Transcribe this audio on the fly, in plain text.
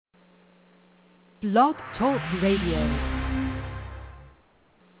Blog Talk Radio.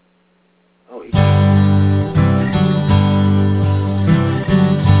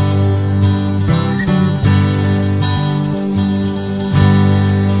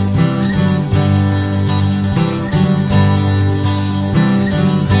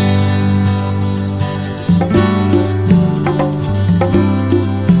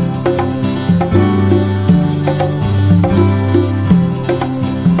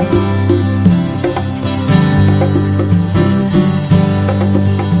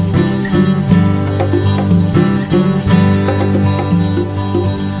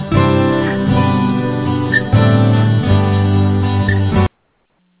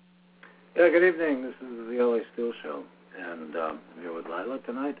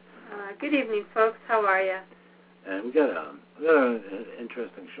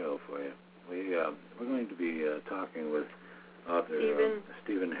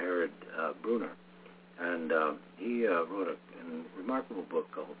 Stephen Harrod Buhner, and he wrote a remarkable book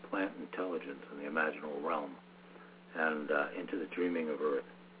called Plant Intelligence in the Imaginal Realm and Into the Dreaming of Earth.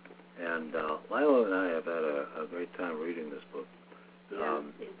 And Lila and I have had a great time reading this book. Yeah,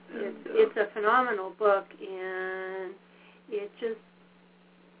 it's a phenomenal book, and it's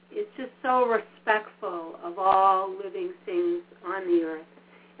just so respectful of all living things on the earth,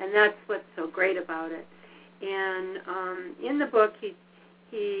 and that's what's so great about it. And in the book, he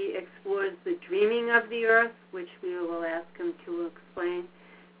explores the dreaming of the earth, which we will ask him to explain,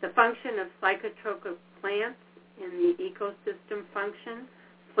 the function of psychotropic plants in the ecosystem function,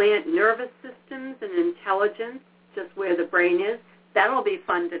 plant nervous systems and intelligence, just where the brain is. That'll be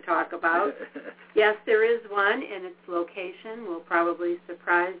fun to talk about. Yes, there is one, and its location will probably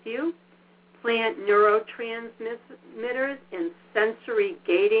surprise you. Plant neurotransmitters and sensory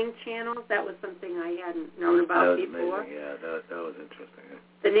gating channels. That was something I hadn't known about before. Amazing. Yeah, that was interesting. Yeah.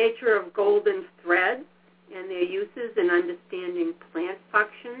 The nature of golden threads and their uses in understanding plant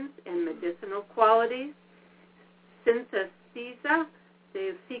functions and medicinal qualities. Synthesia,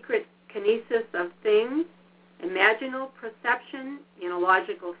 the secret kinesis of things. Imaginal perception,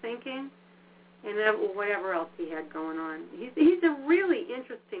 logical thinking, and whatever else he had going on. He's a really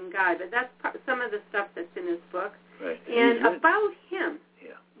interesting guy, but that's some of the stuff that's in his book. Right. And about him,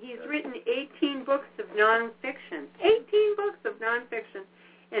 he's written 18 books of nonfiction, 18 books of nonfiction,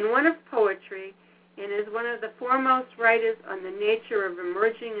 and one of poetry, and is one of the foremost writers on the nature of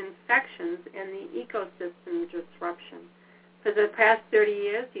emerging infections and the ecosystem disruption. For the past 30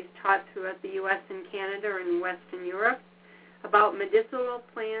 years, he's taught throughout the U.S. and Canada and Western Europe about medicinal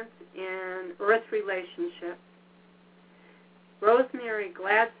plants and earth relationships. Rosemary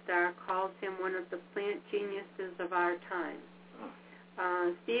Gladstar calls him one of the plant geniuses of our time.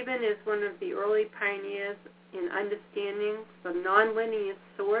 Stephen is one of the early pioneers in understanding the nonlinear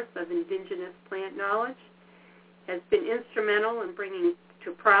source of indigenous plant knowledge, has been instrumental in bringing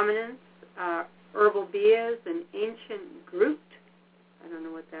to prominence herbal beers and ancient Groot, I don't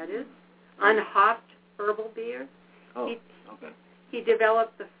know what that is, unhopped herbal beers. Okay. He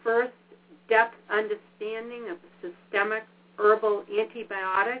developed the first depth understanding of systemic herbal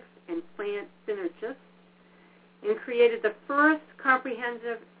antibiotics and plant synergists, and created the first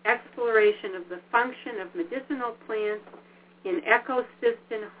comprehensive exploration of the function of medicinal plants in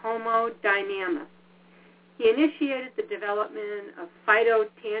ecosystem homodynamics. He initiated the development of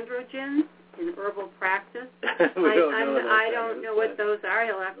phytotandrogens in herbal practice. I don't know what those are.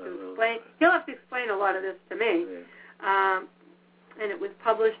 He'll have to explain. He'll have to explain a lot of this to me. And it was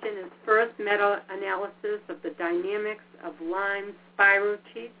published in his first meta-analysis of the dynamics of Lyme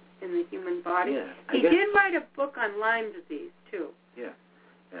spirochetes in the human body. Yeah, he did write a book on Lyme disease too. Yeah,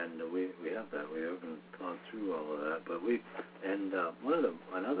 and we have that. We haven't gone through all of that, but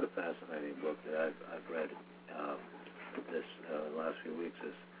another fascinating book that I've read this last few weeks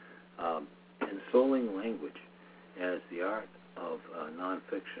is Ensouling Language as the Art of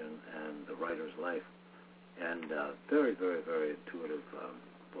Nonfiction and the Writer's Life. And very, very, very intuitive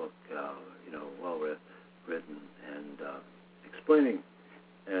book, well written and explaining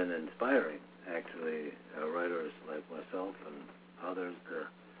and inspiring, actually, writers like myself and others to,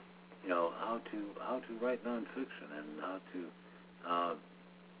 how to write nonfiction and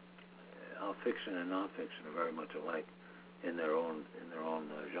how fiction and nonfiction are very much alike in their own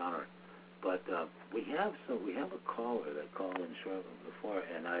genre. But we have a caller that called in shortly before,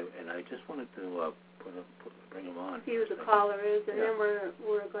 and I just wanted to bring him on. See who the caller is, and then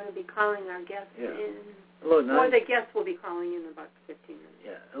we're going to be calling our guest in. Hello, or the guest will be calling in about 15 minutes.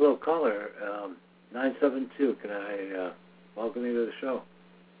 Yeah. Hello, caller 972. Can I welcome you to the show?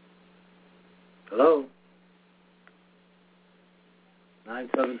 Hello.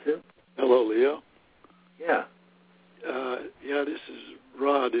 972. Hello, Leo. Yeah. Yeah, this is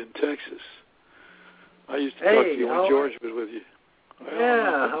Rod in Texas. I used to talk to you when George was with you. Well,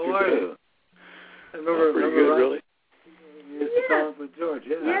 yeah, how are you? I remember, pretty good, really. You used to call up with George,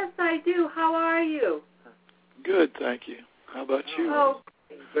 yeah. Yes, I do. How are you? Good, thank you. How about you? Oh,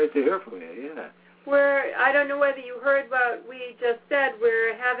 great to hear from you, yeah. I don't know whether you heard what we just said.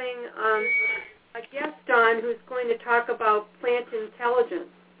 We're having a guest on who's going to talk about plant intelligence.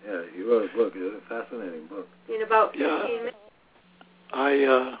 Yeah, you wrote a book. It's a fascinating book. In about 15 minutes.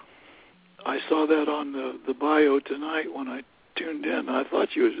 I saw that on the bio tonight when I tuned in. I thought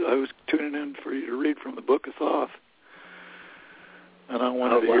I was tuning in for you to read from the Book of Thoth, and I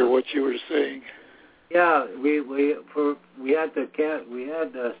wanted to hear what you were saying. Yeah, we had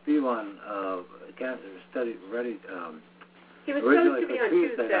Steve on study ready. He was supposed to be on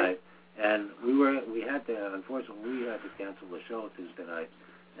Tuesday night, and we had to cancel the show Tuesday night,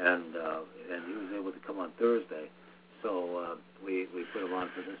 and he was able to come on Thursday. So we put him on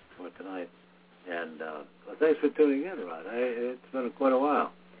for tonight, and well, thanks for tuning in, Rod. It's been quite a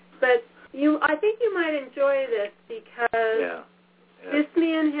while. But I think you might enjoy this because this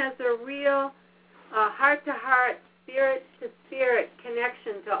man has a real heart-to-heart, spirit-to-spirit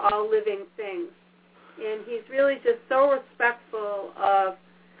connection to all living things, and he's really just so respectful of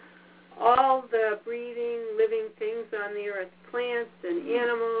all the breathing, living things on the earth, plants and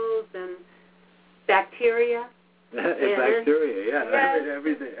animals and bacteria. Bacteria, yeah.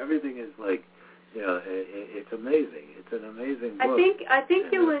 Everything is like, it's amazing. It's an amazing book. I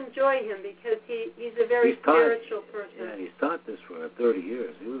think you'll enjoy him because he's a very spiritual person. Yeah, he's taught this for 30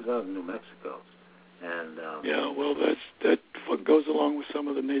 years. He was out in New Mexico, and well, that goes along with some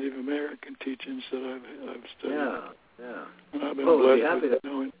of the Native American teachings that I've studied. Yeah. And I've been blessed with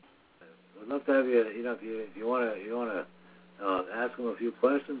knowing. I'd love to have you. If you want to ask him a few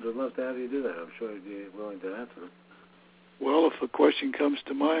questions, I'd love to have you do that. I'm sure he'd be willing to answer them. Well, if a question comes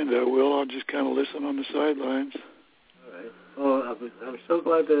to mind, I will. I'll just kind of listen on the sidelines. All right. Well, I'm so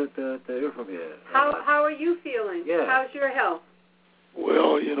glad to hear from you. How are you feeling? Yeah. How's your health?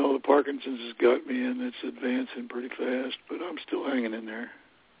 Well, the Parkinson's has got me, and it's advancing pretty fast, but I'm still hanging in there.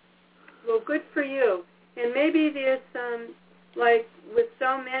 Well, good for you. And maybe there's like with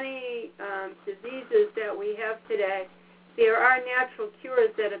so many diseases that we have today, there are natural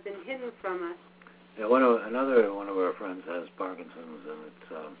cures that have been hidden from us. Yeah, one of our friends has Parkinson's,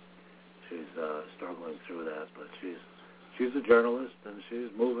 and she's struggling through that. But she's a journalist, and she's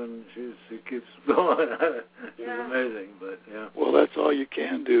moving. She keeps going. She's amazing. But yeah. Well, that's all you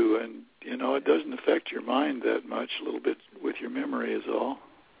can do, and it doesn't affect your mind that much. A little bit with your memory is all.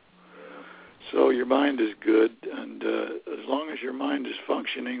 Yeah. So your mind is good, and as long as your mind is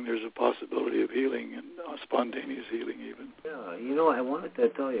functioning, there's a possibility of healing and spontaneous healing even. Yeah, I wanted to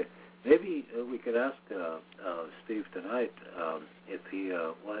tell you, maybe we could ask Steve tonight if he,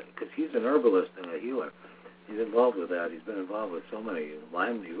 because he's an herbalist and a healer. He's involved with that. He's been involved with so many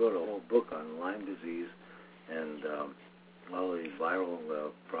Lyme. He wrote a whole book on Lyme disease and all these viral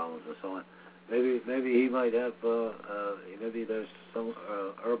problems and so on. Maybe he might have. Maybe there's some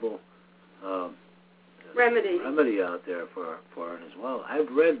herbal remedy out there for it as well.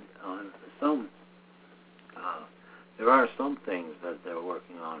 I've read on some. There are some things that they're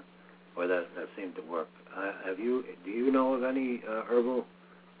working on, or that seem to work. Do you know of any herbal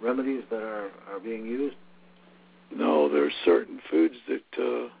remedies that are being used? No, there's certain foods that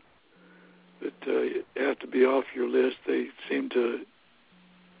have to be off your list. They seem to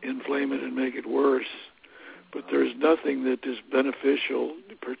inflame it and make it worse. But there's nothing that is beneficial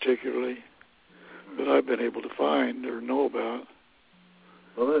particularly that I've been able to find or know about.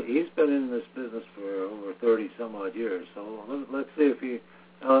 Well, he's been in this business for over 30-some-odd years, so let's see if he...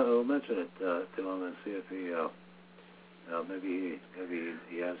 I'll mention it to him and see if he... maybe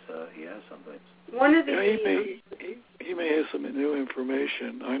he has something. One of the he may have some new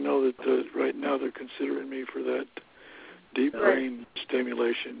information. I know that right now they're considering me for that deep brain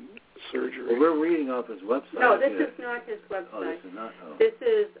stimulation surgery. Well, we're reading off his website. No, this is not his website. Oh, this is not. Oh. This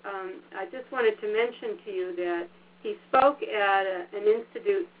is. I just wanted to mention to you that he spoke at an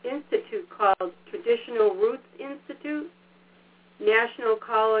institute called Traditional Roots Institute, National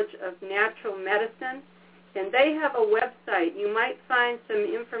College of Natural Medicine. And they have a website. You might find some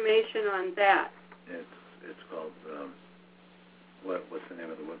information on that. It's called, what's the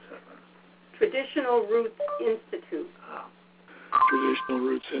name of the website? Traditional Roots Institute. Traditional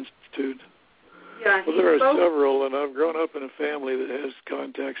Roots Institute. Yeah, well, there are several, and I've grown up in a family that has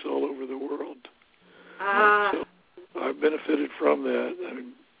contacts all over the world. So I've benefited from that,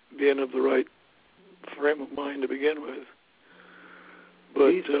 being of the right frame of mind to begin with.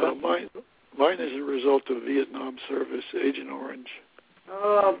 But Mine is a result of Vietnam service, Agent Orange.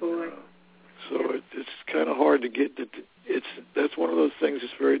 Oh, boy. So it's kind of hard to get to. That's one of those things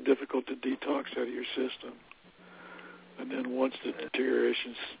that's very difficult to detox out of your system. And then once the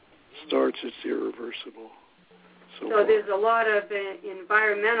deterioration starts, it's irreversible. So there's a lot of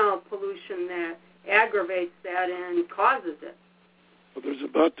environmental pollution that aggravates that and causes it. Well, there's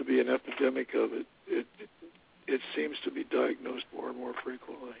about to be an epidemic of it. It seems to be diagnosed more and more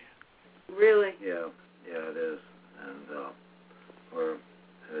frequently. Really? Yeah, it is, and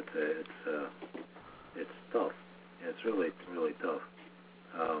it's tough. It's really tough.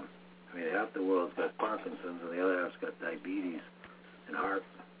 I mean, half the world's got Parkinson's, and the other half's got diabetes and heart,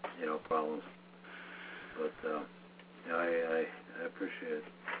 problems. But I appreciate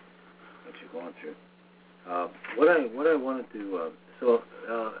what you're going through. What I wanted to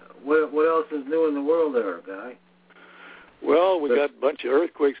what else is new in the world there, Guy? Well, we got a bunch of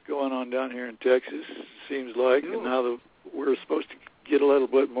earthquakes going on down here in Texas, seems like, and now we're supposed to get a little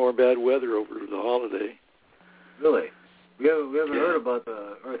bit more bad weather over the holiday. Really? We haven't heard about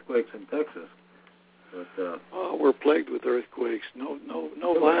the earthquakes in Texas. But we're plagued with earthquakes. No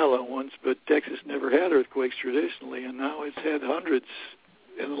violent ones, but Texas never had earthquakes traditionally, and now it's had hundreds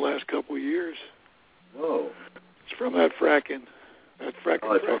in the last couple of years. Whoa! It's from that fracking.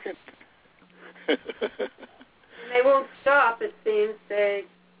 Fracking. They won't stop, it seems.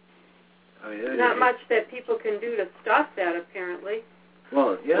 Not much that people can do to stop that, apparently.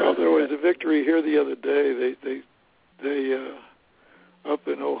 Well, yeah. Well, there was a victory here the other day. They up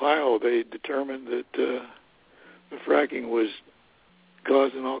in Ohio, they determined that the fracking was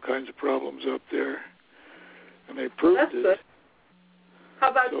causing all kinds of problems up there, and they proved That's it. Good. How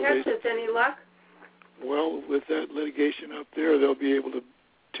about Texas? Any luck? Well, with that litigation up there, they'll be able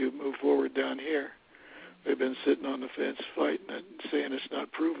to move forward down here. They've been sitting on the fence fighting it and saying it's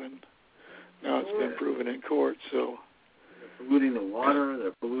not proven. Now it's been proven in court, so... They're polluting the water,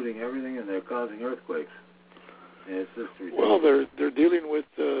 they're polluting everything, and they're causing earthquakes. And it's just ridiculous. Well, they're dealing with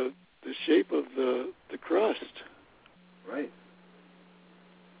the shape of the crust. Right.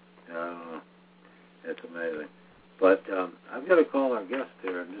 It's amazing. But I've got to call our guest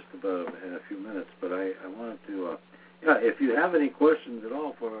here in just about in a few minutes. But I wanted to, if you have any questions at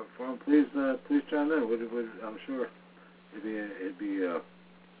all for him, please chime in. I'm sure it'd be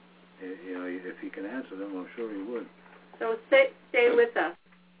if he can answer them, I'm sure he would. So stay with us.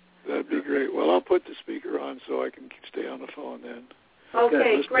 That'd be great. Well, I'll put the speaker on so I can stay on the phone then.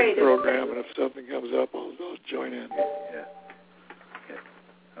 Okay, great. The program, and if something comes up, I'll join in. Yeah.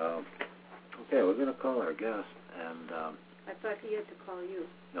 Okay. Okay, we're going to call our guest, and I thought he had to call you.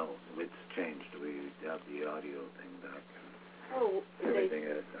 No, it's changed. We have the audio thing back. Oh, everything.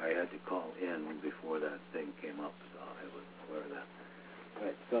 I had to call in before that thing came up, so I was aware of that. All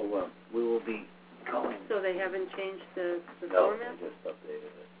right, so we will be calling. So they haven't changed the format? No, they just updated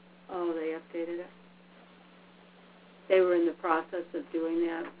it. Oh, they updated it. They were in the process of doing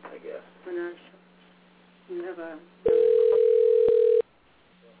that. I guess. On our show. You have a...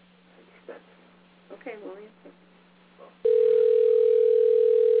 Okay, we'll answer.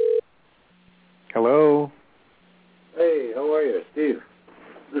 Hello. Hey, how are you, Steve?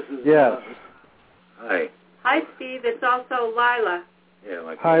 This is... Yes. Hi. Hi, Steve. It's also Lila.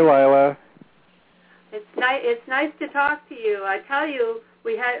 Yeah, hi, Lila. It's nice to talk to you. I tell you,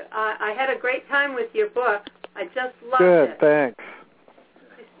 I had a great time with your book. I just loved it. Good, thanks.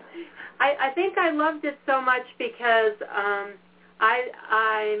 I think I loved it so much because I'm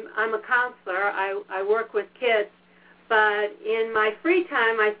a counselor. I work with kids, but in my free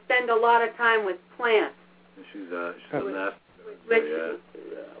time, I spend a lot of time with plants.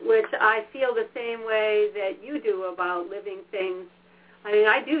 Which I feel the same way that you do about living things. I mean,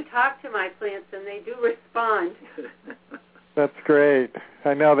 I do talk to my plants, and they do respond. That's great.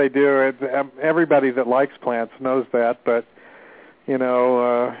 I know they do. Everybody that likes plants knows that, but,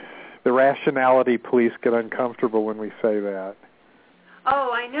 the rationality police get uncomfortable when we say that.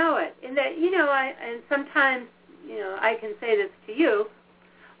 Oh, I know it. And that, and sometimes, I can say this to you,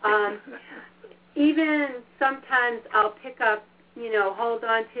 even sometimes I'll pick up, hold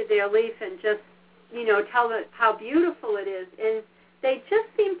on to their leaf and just, tell them how beautiful it is. And they just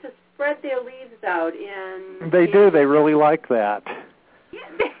seem to spread their leaves out. They do. They really like that. Yeah,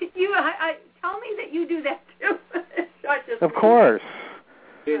 tell me that you do that, too. Of course.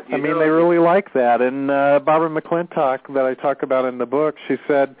 They really like that. And Barbara McClintock, that I talk about in the book, she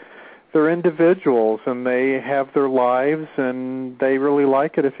said they're individuals and they have their lives and they really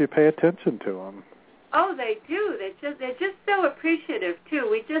like it if you pay attention to them. Oh, they do. They're just so appreciative too.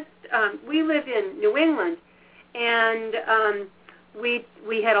 We live in New England, and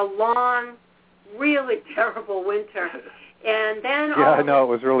we had a long, really terrible winter, and then yeah, I know it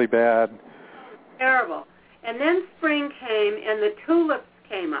was really bad. It was terrible. And then spring came, and the tulips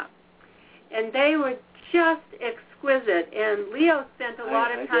came up, and they were just exquisite. And Leo spent a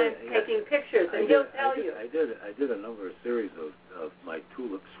lot of time taking pictures, and he'll tell you. I did a number of series of my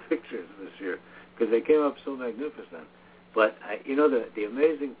tulips pictures this year because they came up so magnificent. But the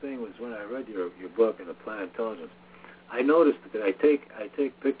amazing thing was when I read your book and the Plant Intelligence, I noticed that I take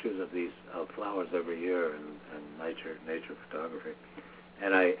pictures of these flowers every year and nature photography,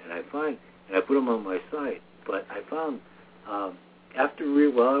 and I put them on my site. But I found while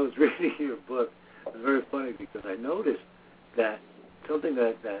I was reading your book, it was very funny because I noticed that something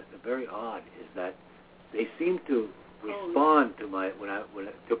that's very odd is that they seem to respond to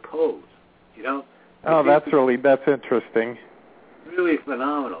to pose. Oh, that's interesting. Really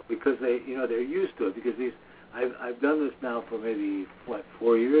phenomenal because they're used to it because I've done this now for maybe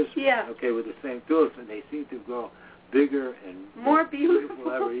 4 years. Yeah. Okay, with the same tulips, and they seem to grow bigger and more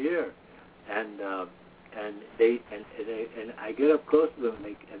beautiful every year, and I get up close to them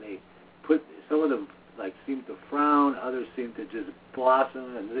and they put some of them seem to frown, others seem to just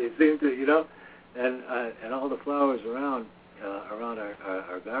blossom, and they seem to and all the flowers around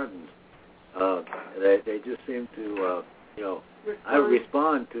our gardens. They just seem to, I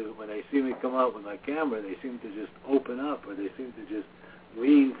respond to when they see me come out with my camera. They seem to just open up, or they seem to just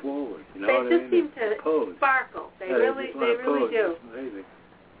lean forward. They just seem to pose. Sparkle. They really do. It's amazing.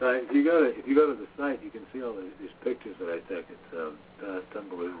 So if you go to the site, you can see all these pictures that I take. It's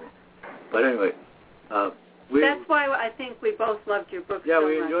unbelievable. But anyway, that's why I think we both loved your book. Yeah, so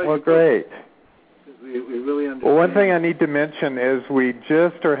we enjoyed. Well, great. We really understand. Well, one thing I need to mention is we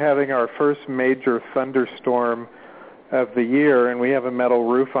just are having our first major thunderstorm of the year, and we have a metal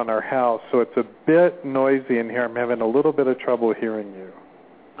roof on our house, so it's a bit noisy in here. I'm having a little bit of trouble hearing you.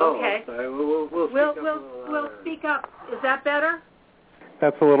 Okay. Sorry. We'll speak up. Is that better?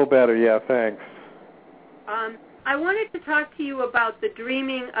 That's a little better, yeah, thanks. I wanted to talk to you about the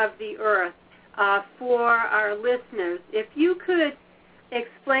dreaming of the earth for our listeners. If you could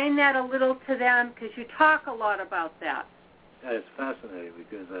explain that a little to them, because you talk a lot about that. Yeah, it's fascinating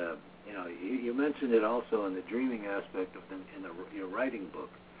because you mentioned it also in the dreaming aspect of your writing book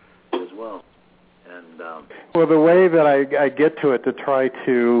as well. And well, the way that I get to it to try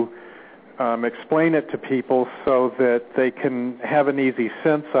to explain it to people so that they can have an easy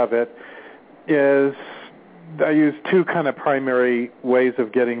sense of it is I use two kind of primary ways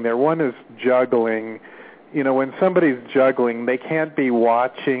of getting there. One is juggling. When somebody's juggling, they can't be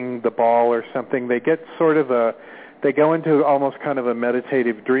watching the ball or something. They get they go into almost kind of a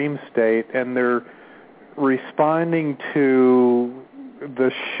meditative dream state, and they're responding to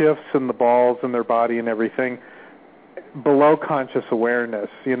the shifts in the balls in their body and everything below conscious awareness.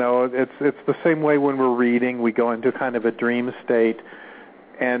 It's the same way when we're reading. We go into kind of a dream state,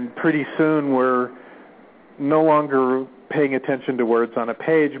 and pretty soon we're no longer paying attention to words on a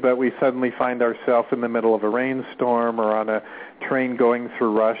page, but we suddenly find ourselves in the middle of a rainstorm or on a train going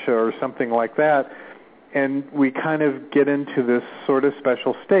through Russia or something like that, and we kind of get into this sort of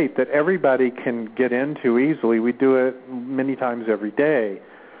special state that everybody can get into easily. We do it many times every day.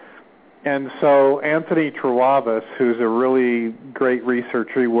 And so Anthony Trawavis, who's a really great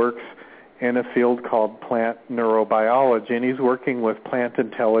researcher, he works in a field called plant neurobiology, and he's working with plant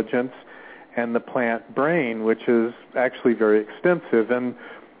intelligence and the plant brain, which is actually very extensive. And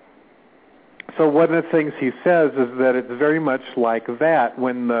so one of the things he says is that it's very much like that.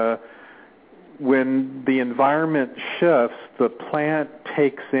 When the environment shifts, the plant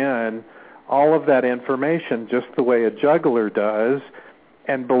takes in all of that information just the way a juggler does,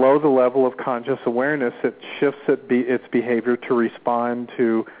 and below the level of conscious awareness, it shifts its behavior to respond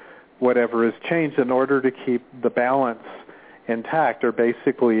to whatever has changed in order to keep the balance intact, or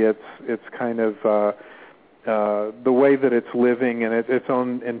basically it's kind of the way that it's living and its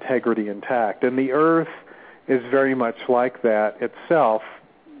own integrity intact. And the earth is very much like that itself.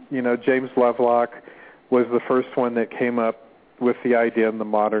 James Lovelock was the first one that came up with the idea in the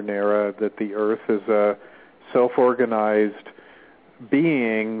modern era that the earth is a self-organized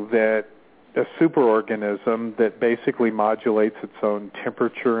being, that a superorganism that basically modulates its own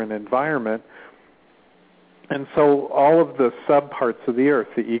temperature and environment. And so all of the subparts of the earth,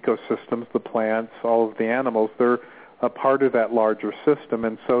 the ecosystems, the plants, all of the animals, they're a part of that larger system.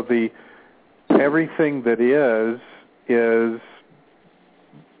 And so everything that is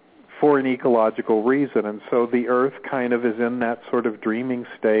for an ecological reason. And so the earth kind of is in that sort of dreaming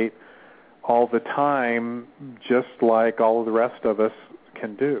state all the time, just like all of the rest of us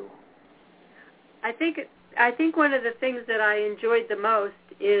can do. I think I think one of the things that I enjoyed the most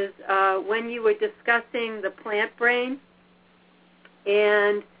is when you were discussing the plant brain,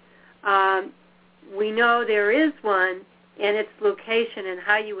 and we know there is one, and its location and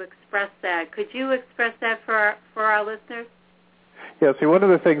how you express that. Could you express that for our listeners? Yeah, see, one of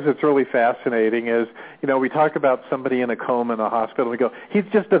the things that's really fascinating is, we talk about somebody in a coma in a hospital, we go, he's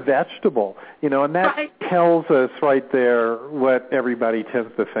just a vegetable, and that tells us right there what everybody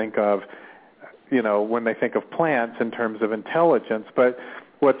tends to think of, when they think of plants in terms of intelligence. But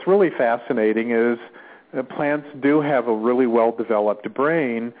what's really fascinating is plants do have a really well-developed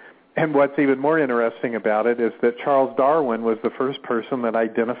brain, and what's even more interesting about it is that Charles Darwin was the first person that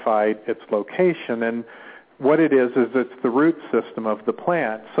identified its location, and what it is it's the root system of the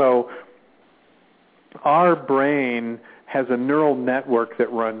plant. So our brain has a neural network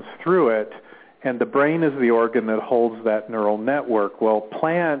that runs through it, and the brain is the organ that holds that neural network. Well,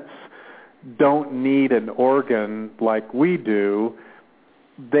 plants don't need an organ like we do.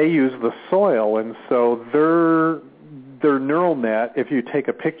 They use the soil, and so their neural net, if you take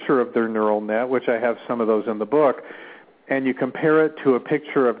a picture of their neural net, which I have some of those in the book, and you compare it to a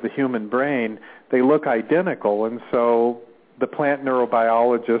picture of the human brain, they look identical. And so the plant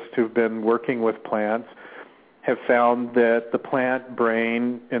neurobiologists who've been working with plants have found that the plant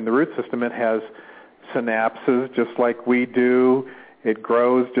brain in the root system, it has synapses just like we do. It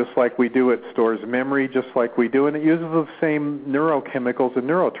grows just like we do. It stores memory just like we do. And it uses the same neurochemicals and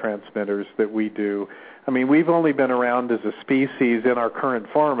neurotransmitters that we do. I mean, we've only been around as a species in our current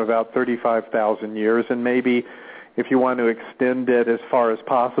form about 35,000 years, and maybe if you want to extend it as far as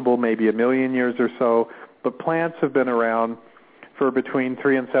possible, maybe 1 million years or so. But plants have been around for between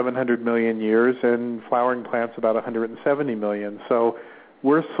 300 and 700 million years, and flowering plants about 170 million. So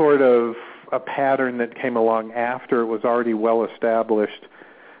we're sort of a pattern that came along after it was already well established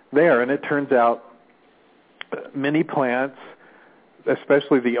there. And it turns out many plants,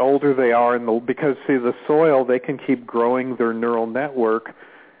 especially the older they are, because, see, the soil, they can keep growing their neural network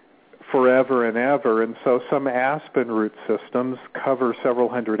forever and ever. And so some aspen root systems cover several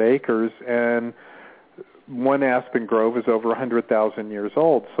hundred acres, and one aspen grove is over 100,000 years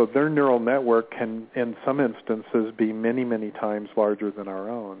old. So their neural network can, in some instances, be many, many times larger than our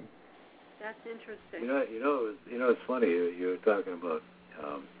own. That's interesting. It's funny. You were talking about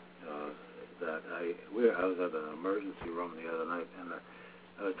that. I was at an emergency room the other night, and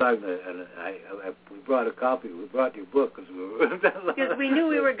I was talking to, and we brought a copy. We brought your book because we knew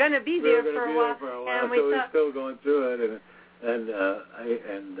we were going to be there for a while, and so we're still going through it, and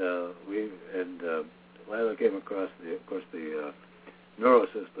Lila came across the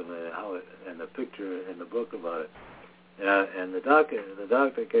neurosystem and how it, and the picture in the book about it, and the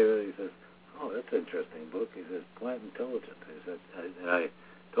doctor came in and he says, "Oh, that's an interesting book." He says, "Plant intelligence." He said, and I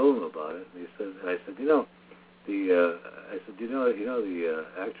told him about it, and he said, and I said, the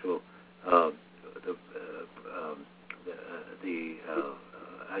actual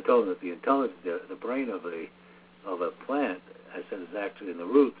I told him that the intelligence, the brain of a plant, I said, is actually in the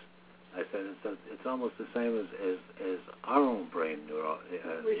roots. I said it's almost the same as our own brain.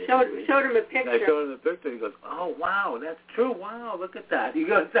 We showed him a picture. I showed him the picture. He goes, "Oh, wow, that's true. Wow, look at that." He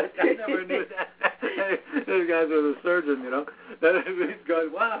goes, "I never knew that." This guy's a surgeon, He's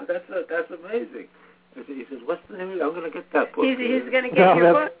going, "Wow, that's amazing." He says, "What's the name of it? I'm going to get that book." He's going to get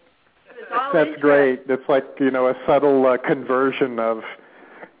your book. That's great. It's like, a subtle conversion of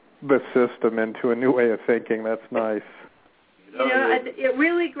the system into a new way of thinking. That's nice. It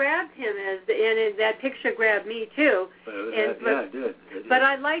really grabbed him, and that picture grabbed me too. It did. But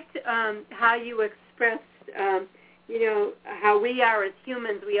I liked how you expressed, how we are as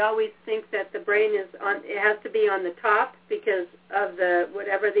humans. We always think that the brain it has to be on the top because of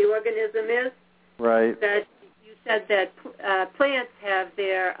whatever the organism is. Right. That you said that plants have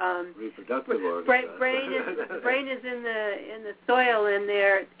their reproductive organs. Brain is in the soil, and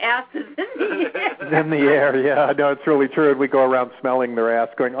their ass is in the air. In the air, yeah. No, it's really true. And we go around smelling their ass,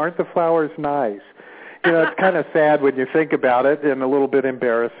 going, "Aren't the flowers nice?" It's kind of sad when you think about it, and a little bit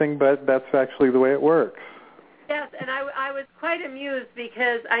embarrassing, but that's actually the way it works. Yes, and I was quite amused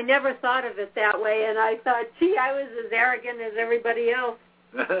because I never thought of it that way, and I thought, gee, I was as arrogant as everybody else.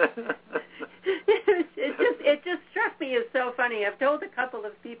 It just struck me as so funny. I've told a couple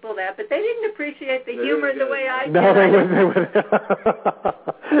of people that, but they didn't appreciate the humor the way I did. No, they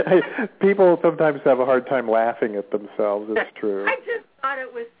wouldn't. People sometimes have a hard time laughing at themselves. It's true. I just thought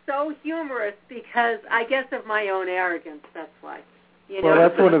it was so humorous because I guess of my own arrogance. That's why. Well,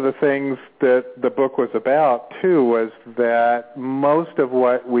 that's one of the things that the book was about, too, was that most of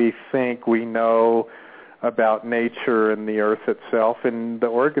what we think we know about nature and the earth itself and the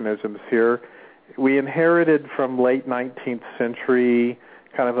organisms here we inherited from late 19th century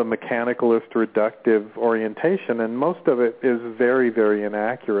kind of a mechanicalist, reductive orientation, and most of it is very, very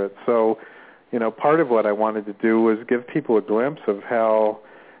inaccurate. So, part of what I wanted to do was give people a glimpse of how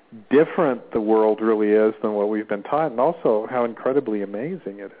different the world really is than what we've been taught, and also how incredibly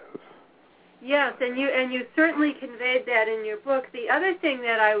amazing it is. Yes, and you certainly conveyed that in your book. The other thing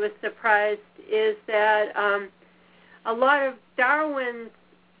that I was surprised is that a lot of Darwin's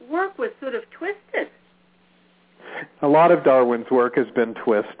work was sort of twisted. A lot of Darwin's work has been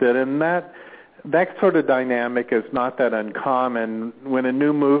twisted, and that sort of dynamic is not that uncommon. When a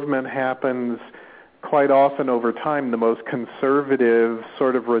new movement happens, quite often over time, the most conservative,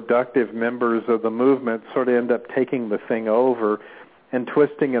 sort of reductive members of the movement sort of end up taking the thing over and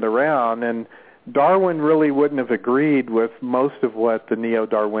twisting it around. And Darwin really wouldn't have agreed with most of what the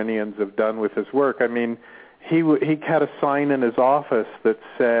neo-Darwinians have done with his work. I mean, he had a sign in his office that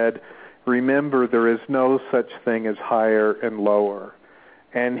said, "Remember, there is no such thing as higher and lower."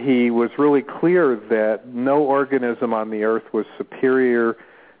 And he was really clear that no organism on the earth was superior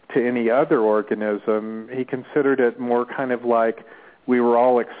to any other organism. He considered it more kind of like we were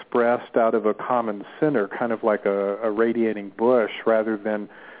all expressed out of a common center, kind of like a radiating bush, rather than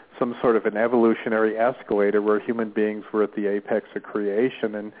some sort of an evolutionary escalator where human beings were at the apex of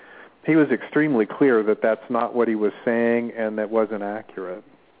creation. And he was extremely clear that that's not what he was saying, and that wasn't accurate.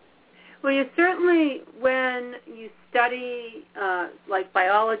 Well, you certainly, when you study like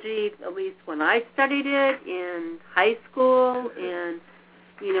biology, at least when I studied it in high school and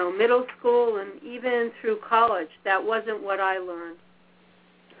middle school and even through college, that wasn't what I learned.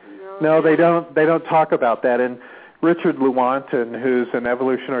 No, they don't talk about that. And Richard Lewontin, who's an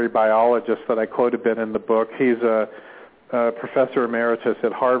evolutionary biologist that I quote a bit in the book, he's a professor emeritus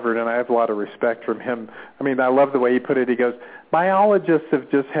at Harvard, and I have a lot of respect from him. I mean, I love the way he put it. He goes, biologists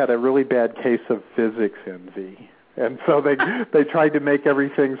have just had a really bad case of physics envy. And so they tried to make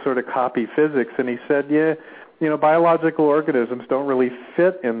everything sort of copy physics. And he said, biological organisms don't really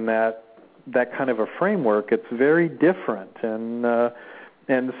fit in that kind of a framework. It's very different.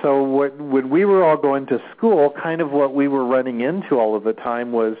 And so when we were all going to school, kind of what we were running into all of the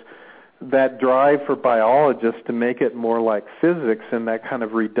time was that drive for biologists to make it more like physics, and that kind of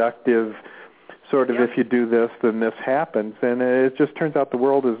reductive sort of, if you do this, then this happens. And it just turns out the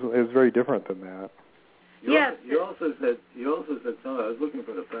world is very different than that. You also said something. I was looking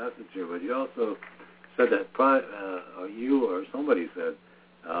for the passage here, but you also said that, or you or somebody said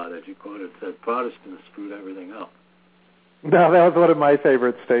that you quoted, said Protestants screwed everything up. No, that was one of my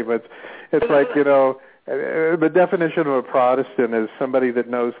favorite statements. It's like, the definition of a Protestant is somebody that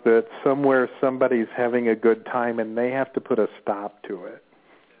knows that somewhere somebody's having a good time and they have to put a stop to it.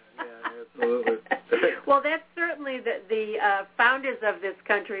 Yeah, absolutely. Well, that's certainly the founders of this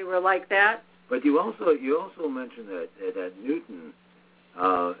country were like that. But you also mentioned that Newton,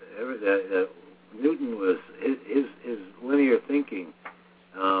 that Newton was his linear thinking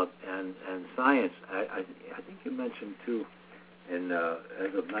and science. I think you mentioned too, in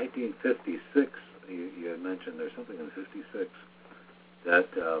as of 1956. You had mentioned there's something in '56 that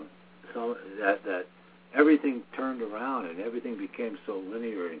everything turned around and everything became so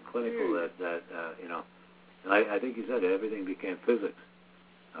linear and clinical that I think you said everything became physics.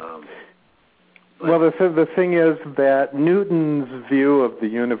 Well, the thing is that Newton's view of the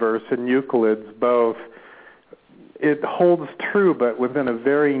universe and Euclid's both, it holds true, but within a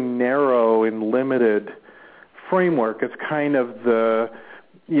very narrow and limited framework. It's kind of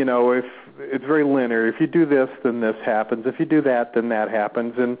if it's very linear. If you do this, then this happens. If you do that, then that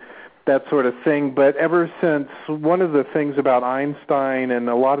happens, and that sort of thing. But ever since, one of the things about Einstein and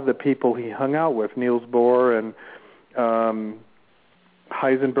a lot of the people he hung out with, Niels Bohr and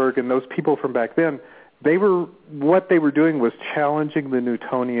Heisenberg and those people from back then, what they were doing was challenging the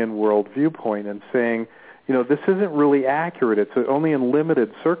Newtonian world viewpoint and saying, this isn't really accurate. It's only in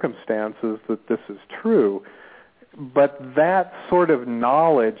limited circumstances that this is true. But that sort of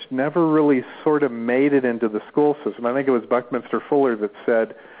knowledge never really sort of made it into the school system. I think it was Buckminster Fuller that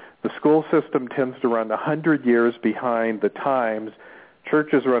said the school system tends to run 100 years behind the times.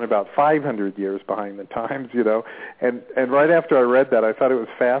 Churches run about 500 years behind the times, And right after I read that, I thought it was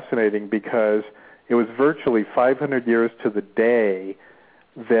fascinating because it was virtually 500 years to the day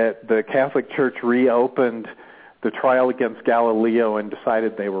that the Catholic Church reopened the trial against Galileo and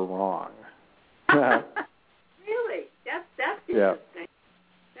decided they were wrong. Really? That's interesting. Yeah.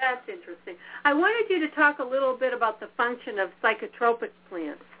 That's interesting. I wanted you to talk a little bit about the function of psychotropic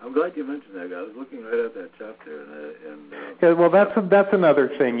plants. I'm glad you mentioned that. I was looking right at that chapter. Yeah, well, that's another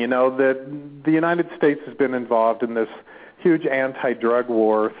thing, that the United States has been involved in this huge anti-drug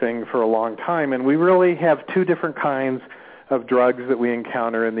war thing for a long time, and we really have two different kinds of drugs that we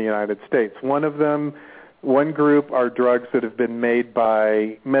encounter in the United States. One group are drugs that have been made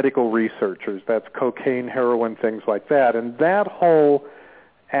by medical researchers. That's cocaine, heroin, things like that. And that whole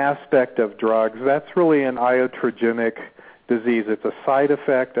aspect of drugs, that's really an iatrogenic disease. It's a side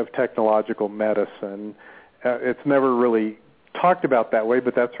effect of technological medicine. It's never really talked about that way,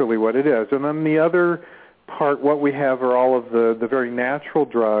 but that's really what it is. And then the other part, what we have are all of the very natural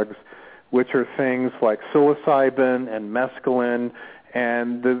drugs, which are things like psilocybin and mescaline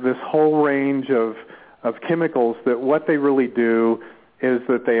and this whole range of chemicals that what they really do is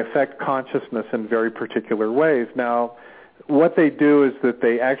that they affect consciousness in very particular ways. Now, what they do is that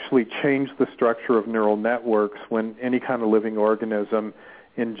they actually change the structure of neural networks when any kind of living organism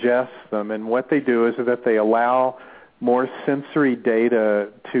ingests them. And what they do is that they allow more sensory data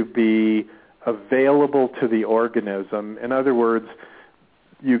to be available to the organism. In other words,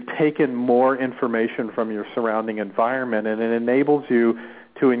 you've taken more information from your surrounding environment, and it enables you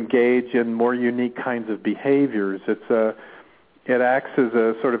to engage in more unique kinds of behaviors. It acts as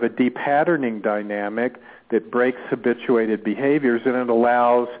a sort of a depatterning dynamic that breaks habituated behaviors, and it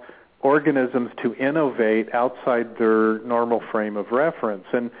allows organisms to innovate outside their normal frame of reference.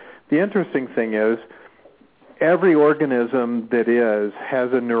 And the interesting thing is, every organism that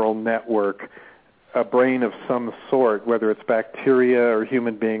has a neural network, a brain of some sort, whether it's bacteria or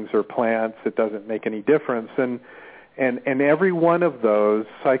human beings or plants, it doesn't make any difference. And every one of those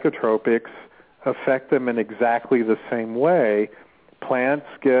psychotropics affect them in exactly the same way. Plants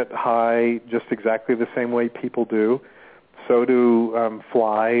get high just exactly the same way people do. So do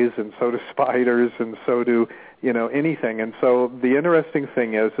flies, and so do spiders, and so do anything. And so the interesting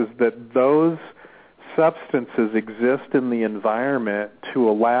thing is that those substances exist in the environment to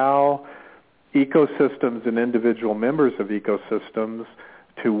allow ecosystems and individual members of ecosystems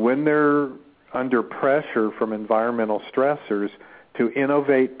to, when they're under pressure from environmental stressors, to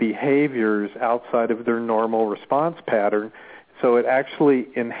innovate behaviors outside of their normal response pattern. So it actually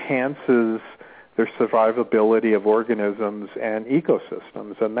enhances their survivability of organisms and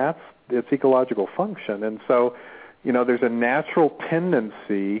ecosystems, and that's its ecological function. And so, there's a natural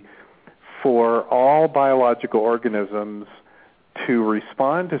tendency for all biological organisms to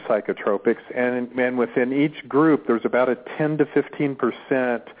respond to psychotropics, and within each group, there's about a 10 to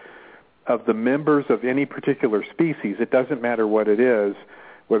 15% of the members of any particular species. It doesn't matter what it is,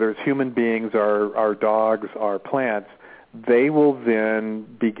 whether it's human beings or dogs or plants. They will then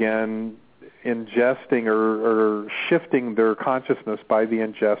begin ingesting or shifting their consciousness by the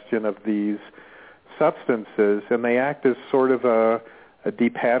ingestion of these substances, and they act as sort of a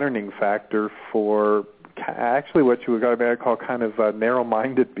depatterning factor for actually what you would call kind of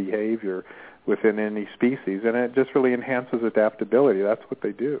narrow-minded behavior within any species, and it just really enhances adaptability. That's what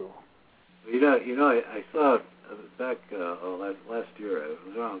they do. I saw back last year. It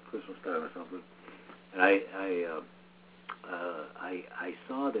was around Christmas time or something, and I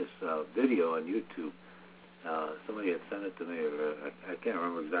saw this video on YouTube. Somebody had sent it to me. I can't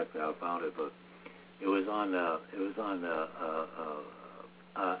remember exactly how I found it, but it was on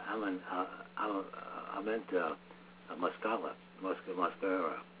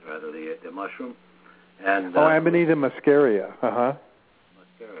muscara, rather, the mushroom. And Amanita muscaria. Muscaria,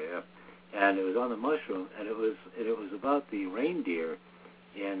 yeah. And it was on the mushroom, and it was about the reindeer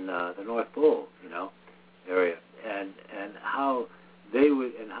in the North Pole, area, and how they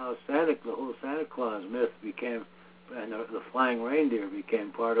would, and how the whole Santa Claus myth became, and the flying reindeer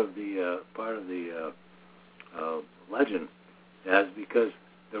became part of the legend, as because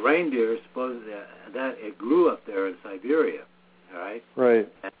the reindeer supposed that it grew up there in Siberia, all right? Right.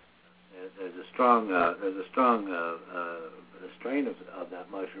 And there's a strong strain of that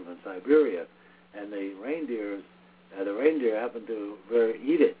mushroom in Siberia, and the reindeer happen to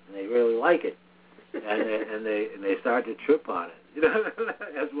eat it, and they really like it, and they start to trip on it,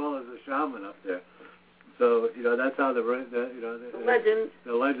 as well as the shaman up there. So that's how the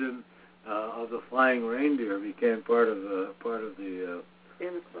legend of the flying reindeer became part of the.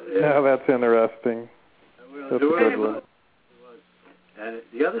 Yeah, that's interesting. That's a good one. And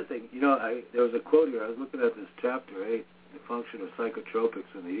the other thing, there was a quote here. I was looking at this chapter 8, the function of psychotropics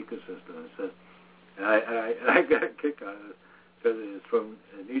in the ecosystem. And it says, and I got a kick out of it because it's from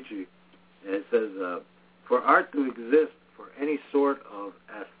Nietzsche. And it says, for art to exist, for any sort of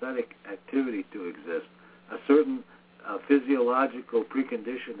aesthetic activity to exist, a certain physiological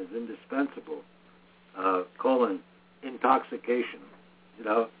precondition is indispensable, intoxication.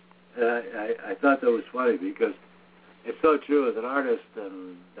 I thought that was funny because it's so true as an artist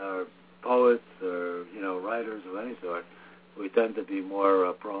and poets or writers of any sort. we tend to be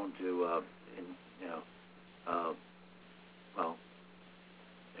more prone to,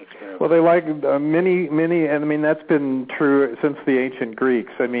 experiment. Well, they like many, and I mean that's been true since the ancient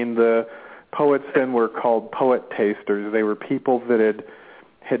Greeks. I mean, the poets then were called poet tasters. They were people that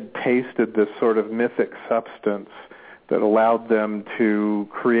had tasted this sort of mythic substance that allowed them to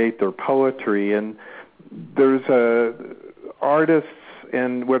create their poetry. And there's artists,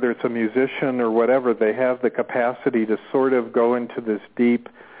 and whether it's a musician or whatever, they have the capacity to sort of go into this deep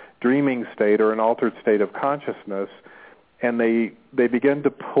dreaming state or an altered state of consciousness, and they begin to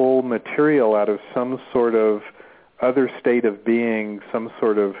pull material out of some sort of other state of being, some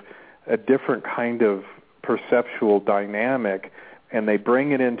sort of a different kind of perceptual dynamic, and they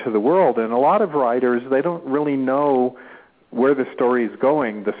bring it into the world. And a lot of writers, they don't really know where the story is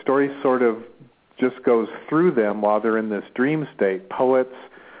going. The story sort of just goes through them while they're in this dream state. Poets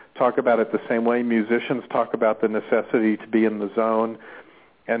talk about it the same way. Musicians talk about the necessity to be in the zone.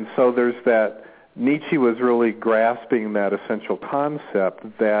 And so there's that, Nietzsche was really grasping that essential concept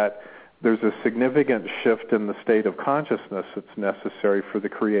that there's a significant shift in the state of consciousness that's necessary for the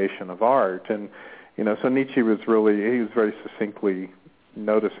creation of art. And, so Nietzsche was very succinctly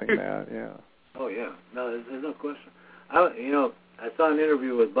noticing that, yeah. Oh, yeah. No, there's no question. I saw an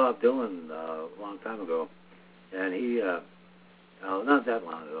interview with Bob Dylan a long time ago, and he, not that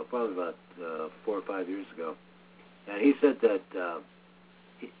long ago, probably about 4 or 5 years ago, and he said that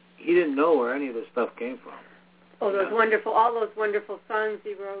he didn't know where any of this stuff came from. Oh, all those wonderful songs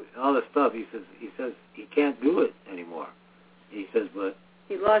he wrote. All this stuff. He says he can't do it anymore. He says, but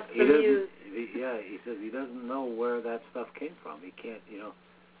he lost the muse. He says he doesn't know where that stuff came from. He can't,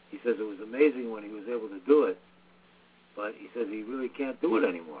 He says it was amazing when he was able to do it, but he says he really can't do it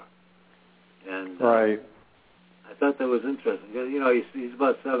anymore. And right. I thought that was interesting. He's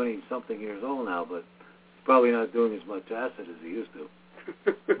about 70-something years old now, but he's probably not doing as much acid as he used to.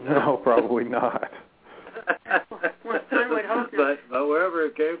 No, probably not. But wherever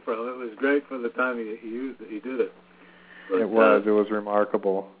it came from, it was great for the time he used it. He did it. But, it was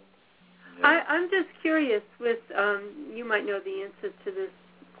remarkable. Yeah. I'm just curious with, you might know the answer to this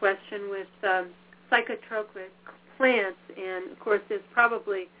question with psychotropic plants, and of course there's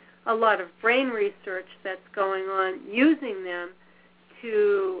probably a lot of brain research that's going on using them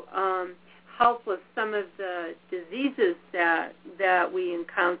to help with some of the diseases that we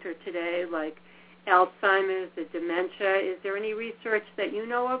encounter today, like Alzheimer's, the dementia. Is there any research that you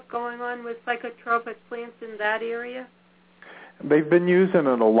know of going on with psychotropic plants in that area? They've been using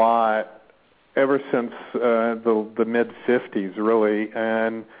it a lot ever since the mid-50s, really,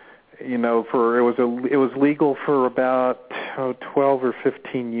 and it was legal for about 12 or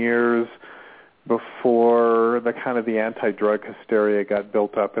 15 years before the anti-drug hysteria got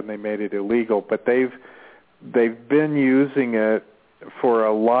built up and they made it illegal. But they've been using it for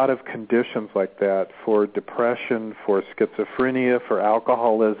a lot of conditions like that, for depression, for schizophrenia, for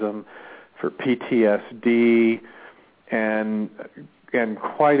alcoholism, for PTSD, and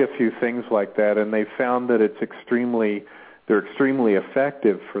quite a few things like that. And they found that they're extremely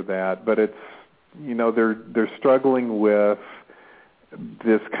effective for that. But it's they're struggling with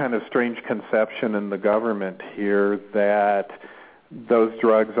this kind of strange conception in the government here that those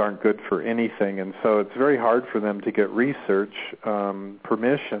drugs aren't good for anything, and so it's very hard for them to get research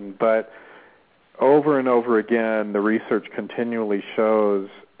permission. But over and over again, the research continually shows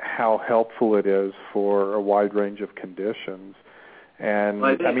how helpful it is for a wide range of conditions. And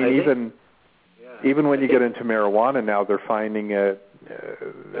even when you get into marijuana now, they're finding it.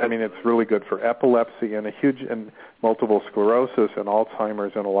 It's really good for epilepsy and multiple sclerosis and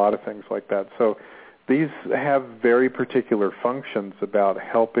Alzheimer's and a lot of things like that. So these have very particular functions about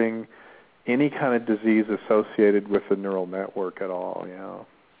helping any kind of disease associated with the neural network at all. Yeah.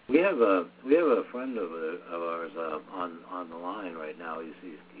 We have a friend of ours on the line right now. He's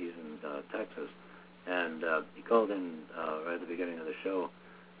in Texas, and he called in right at the beginning of the show.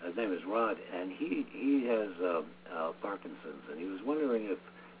 His name is Rod, and he has Parkinson's, and he was wondering if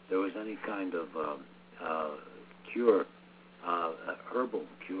there was any kind of cure, herbal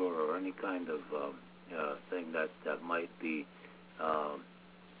cure, or any kind of thing that might be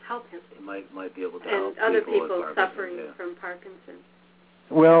help him. Might be able to help other people suffering from Parkinson's.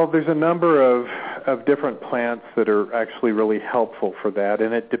 Well, there's a number of different plants that are actually really helpful for that,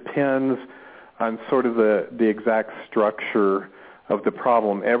 and it depends on sort of the exact structure of the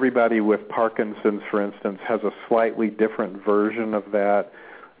problem. Everybody with Parkinson's, for instance, has a slightly different version of that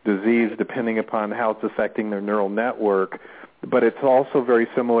disease depending upon how it's affecting their neural network. But it's also very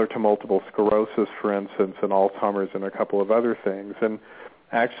similar to multiple sclerosis, for instance, and Alzheimer's and a couple of other things. And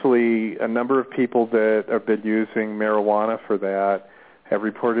Actually, a number of people that have been using marijuana for that have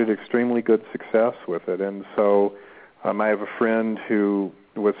reported extremely good success with it. And so I have a friend who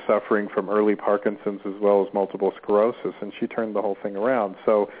was suffering from early Parkinson's as well as multiple sclerosis, and she turned the whole thing around.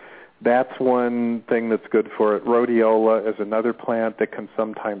 So that's one thing that's good for it. Rhodiola is another plant that can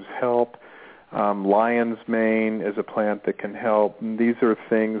sometimes help. Lion's mane is a plant that can help. And these are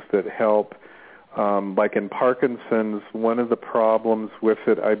things that help. Like in Parkinson's, one of the problems with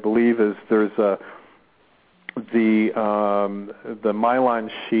it, I believe, is there's the myelin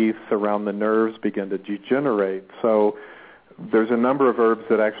sheaths around the nerves begin to degenerate. So there's a number of herbs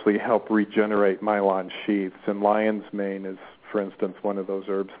that actually help regenerate myelin sheaths, and lion's mane is, for instance, one of those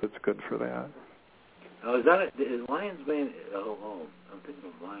herbs that's good for that. Oh, is lion's mane? Oh, I'm thinking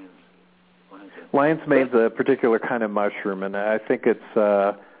of lion's. Lion's mane's a particular kind of mushroom, and I think it's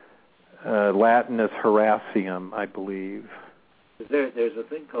Latin is Heracium, I believe. There's a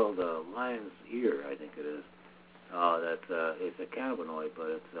thing called lion's ear, I think it is. It's a cannabinoid, but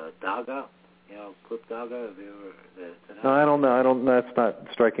it's daga. You know, clip daga. Have you ever? No, I don't know. That's not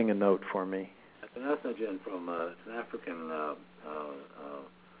striking a note for me. It's an estrogen from it's an African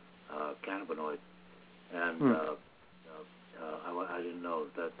cannabinoid, and I didn't know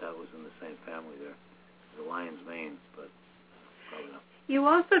that was in the same family there, the lion's mane, but probably not. You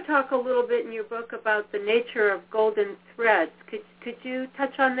also talk a little bit in your book about the nature of golden threads. Could you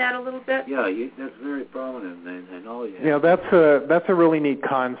touch on that a little bit? Yeah, that's very prominent, and all you have. Yeah, that's a really neat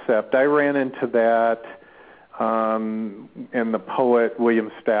concept. I ran into that in the poet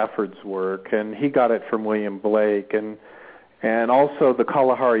William Stafford's work, and he got it from William Blake, and also the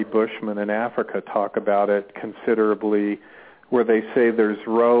Kalahari Bushmen in Africa talk about it considerably, where they say there's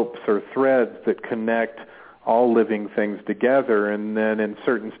ropes or threads that connect all living things together, and then in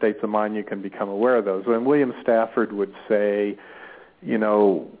certain states of mind you can become aware of those. And William Stafford would say, you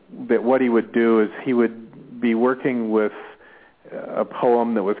know, that what he would do is he would be working with a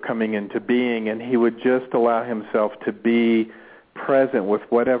poem that was coming into being, and he would just allow himself to be present with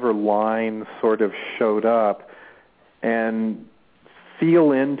whatever line sort of showed up and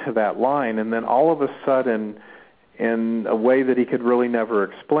feel into that line, and then all of a sudden, in a way that he could really never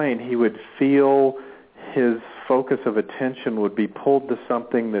explain, he would feel his focus of attention would be pulled to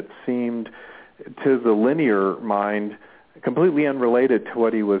something that seemed, to the linear mind, completely unrelated to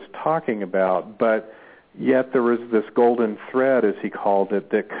what he was talking about, but yet there was this golden thread, as he called it,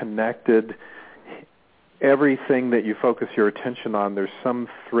 that connected everything that you focus your attention on. There's some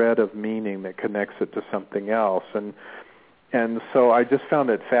thread of meaning that connects it to something else. And so I just found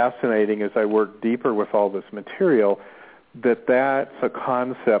it fascinating as I worked deeper with all this material that that's a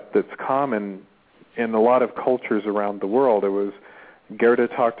concept that's common in a lot of cultures around the world. It was Goethe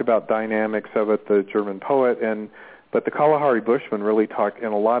talked about dynamics of it, the German poet, but the Kalahari Bushmen really talk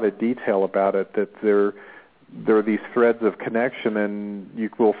in a lot of detail about it, that there are these threads of connection, and you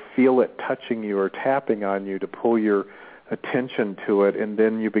will feel it touching you or tapping on you to pull your attention to it, and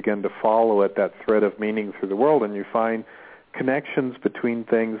then you begin to follow it, that thread of meaning through the world, and you find connections between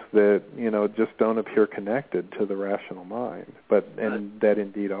things that, you know, just don't appear connected to the rational mind, and that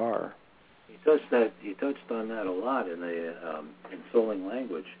indeed are. He touched on that a lot in the Ensouling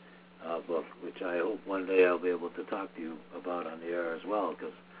Language book, which I hope one day I'll be able to talk to you about on the air as well,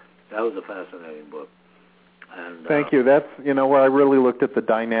 because that was a fascinating book. And thank you. That's, you know, where I really looked at the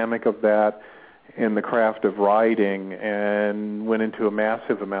dynamic of that in the craft of writing and went into a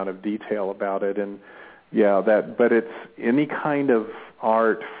massive amount of detail about it. And yeah, but it's any kind of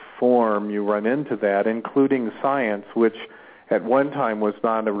art form you run into that, including science, which at one time was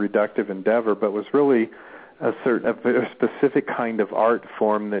not a reductive endeavor, but was really a specific kind of art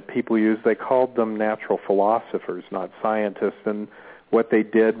form that people used. They called them natural philosophers, not scientists. And what they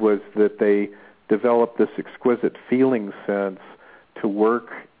did was that they developed this exquisite feeling sense to work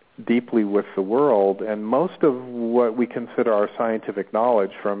deeply with the world. And most of what we consider our scientific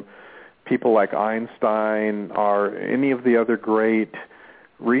knowledge, from people like Einstein or any of the other great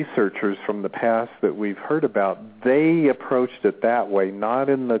researchers from the past that we've heard about, they approached it that way, not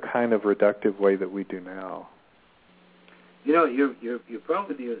in the kind of reductive way that we do now. You know, you're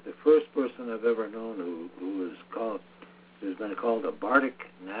probably the first person I've ever known who's been called a Bardic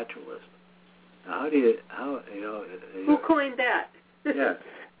naturalist. Now, who coined that? Yeah.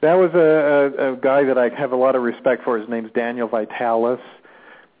 That was a guy that I have a lot of respect for. His name's Daniel Vitalis,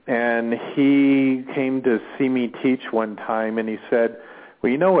 and he came to see me teach one time, and he said,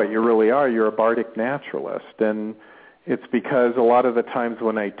 well, you know what you really are? You're a Bardic naturalist. And it's because a lot of the times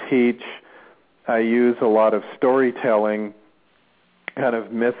when I teach, I use a lot of storytelling, kind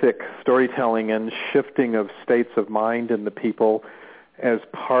of mythic storytelling and shifting of states of mind in the people as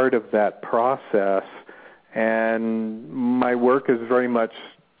part of that process. And my work is very much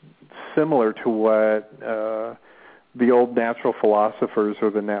similar to what the old natural philosophers or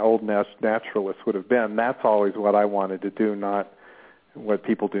the old naturalists would have been. That's always what I wanted to do, not what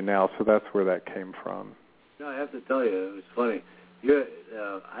people do now. So that's where that came from. No, I have to tell you, it was funny.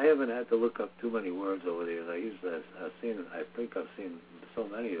 I haven't had to look up too many words over the years. I think I've seen so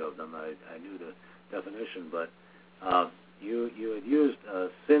many of them. I knew the definition, but you had used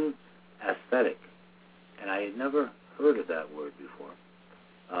synesthetic, and I had never heard of that word before.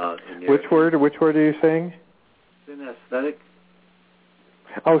 Which word are you saying? Synesthetic.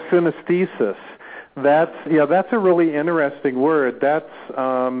 Oh, synesthesis. That's a really interesting word. That's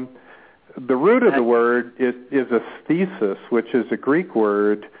the root of the word is aesthesis, which is a Greek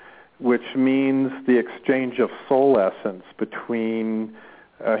word, which means the exchange of soul essence between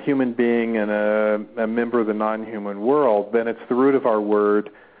a human being and a member of the non-human world. Then it's the root of our word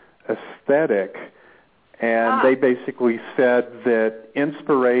aesthetic. And they basically said that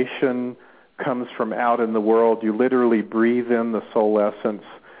inspiration comes from out in the world. You literally breathe in the soul essence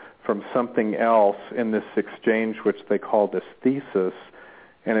from something else in this exchange, which they called aesthesis.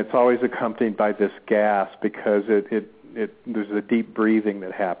 And it's always accompanied by this gas because there's a deep breathing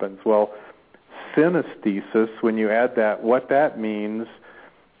that happens. Well, synesthesis, when you add that, what that means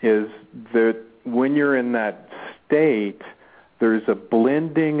is that when you're in that state, there's a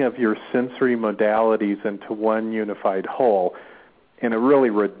blending of your sensory modalities into one unified whole. In a really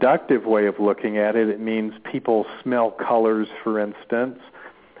reductive way of looking at it, it means people smell colors, for instance,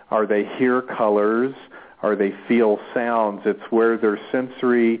 or they hear colors, or they feel sounds. It's where their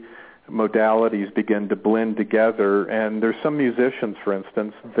sensory modalities begin to blend together. And there's some musicians, for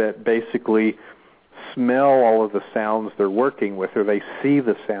instance, that basically smell all of the sounds they're working with, or they see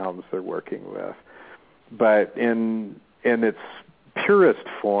the sounds they're working with. But in its purest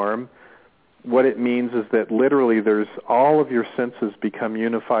form, what it means is that literally there's all of your senses become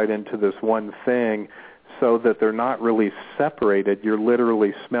unified into this one thing, so that they're not really separated. You're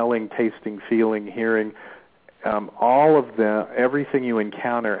literally smelling, tasting, feeling, hearing. All of them, everything you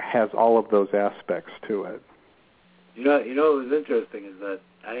encounter has all of those aspects to it. You know what was interesting is that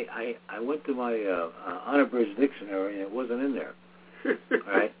I went to my unabridged dictionary and it wasn't in there.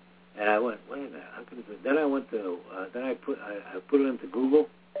 All right, and I went, wait a minute, how could it be? Then I went to I put it into Google,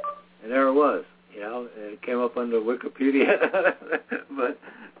 and there it was. And it came up under Wikipedia, but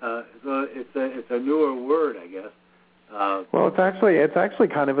so it's a newer word, I guess. Well, it's actually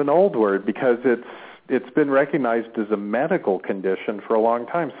kind of an old word because it's been recognized as a medical condition for a long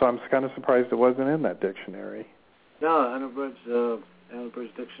time. So I'm kind of surprised it wasn't in that dictionary. No, unabridged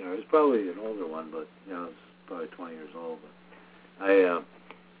dictionary. It's probably an older one, but it's probably 20 years old. But I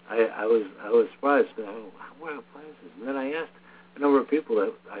was surprised. What a place is. And then I asked a number of people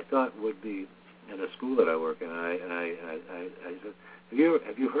that I thought would be in a school that I work in, and I said,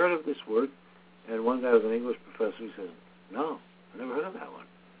 have you heard of this word? And one guy was an English professor. He said, no, I never heard of that one.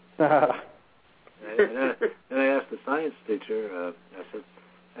 and then I asked the science teacher.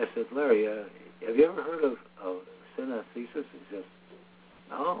 I said, Larry, have you ever heard of synesthesis? He says,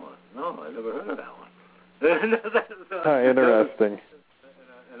 no, I never heard of that one. Interesting.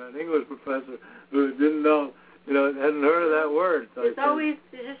 And an English professor who didn't know, hadn't heard of that word. So it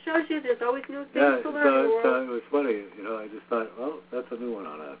just shows you there's always new things to learn in the world. So it was funny, I just thought, well, that's a new one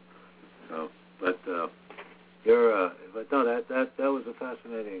on that. So, but that was a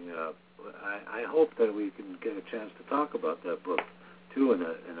fascinating. I hope that we can get a chance to talk about that book too in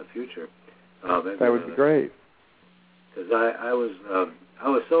the future. That would be great. Because I was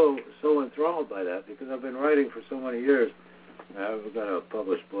so enthralled by that because I've been writing for so many years. I've got a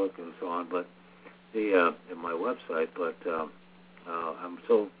published book and so on, but in my website. But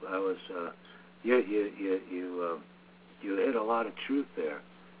you hit a lot of truth there,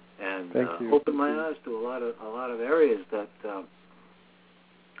 and opened my eyes to a lot of areas that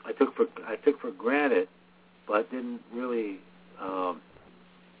I took for granted, but didn't really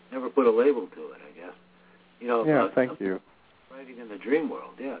never put a label to it, I guess. Thank you. Writing in the dream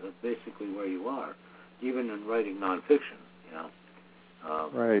world, that's basically where you are, even in writing nonfiction,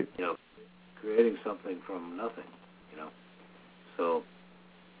 right. Creating something from nothing, So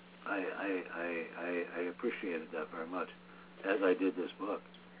I appreciated that very much, as I did this book.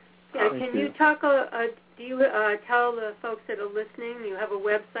 Yeah, can you talk? Do you tell the folks that are listening you have a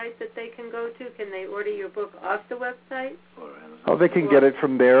website that they can go to? Can they order your book off the website? Or Amazon? Oh, they can get it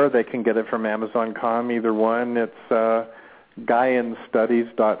from there. They can get it from Amazon.com. Either one. It's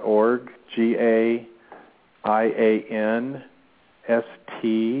GaianStudies.org.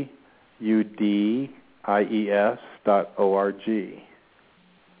 GaianStudies.org.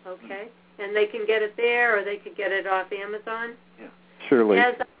 Okay. And they can get it there, or they could get it off Amazon? Yeah. Surely.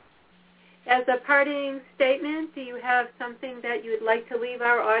 As a parting statement, do you have something that you would like to leave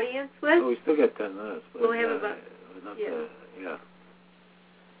our audience with? Oh, we still got 10 minutes. But, we'll have about... Yeah.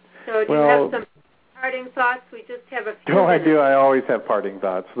 So do you have some parting thoughts? We just have a few minutes. I do. I always have parting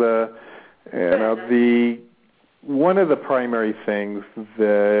thoughts. One of the primary things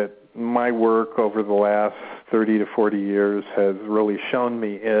that my work over the last 30 to 40 years has really shown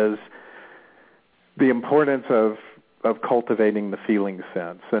me is the importance of cultivating the feeling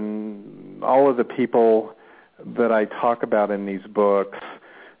sense. And all of the people that I talk about in these books,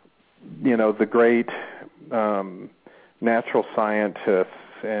 the great natural scientists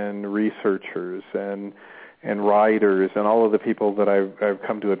and researchers and writers and all of the people that I've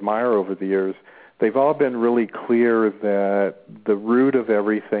come to admire over the years, they've all been really clear that the root of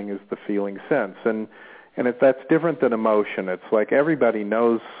everything is the feeling sense. And that's different than emotion. It's like everybody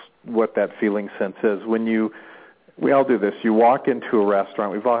knows what that feeling sense is. We all do this. You walk into a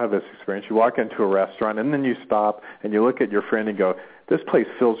restaurant. We've all had this experience. You walk into a restaurant, and then you stop, and you look at your friend and go, this place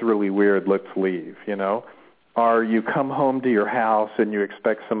feels really weird. Let's leave, Or you come home to your house, and you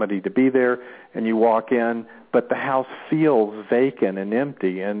expect somebody to be there, and you walk in, but the house feels vacant and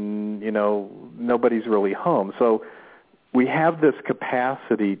empty, and, nobody's really home. So we have this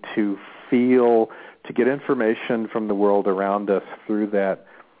capacity to feel, to get information from the world around us through that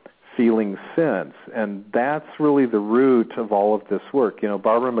feeling sense, and that's really the root of all of this work.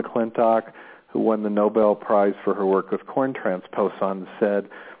 Barbara McClintock, who won the Nobel Prize for her work with corn transposons, said,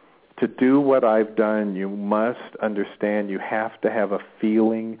 to do what I've done, you must understand you have to have a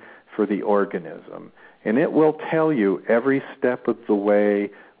feeling for the organism, and it will tell you every step of the way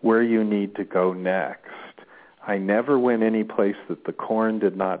where you need to go next. I never went any place that the corn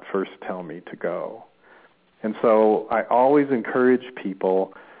did not first tell me to go. And so I always encourage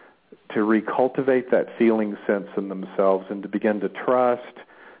people to recultivate that feeling sense in themselves and to begin to trust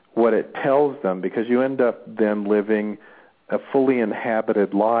what it tells them, because you end up then living a fully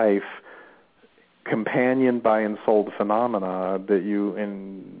inhabited life companioned by ensouled phenomena that you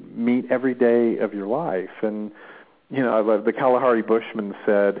meet every day of your life. And, the Kalahari Bushman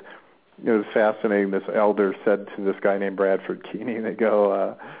said, it was fascinating, this elder said to this guy named Bradford Keeney, they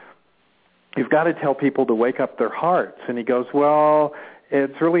go, you've got to tell people to wake up their hearts. And he goes, well,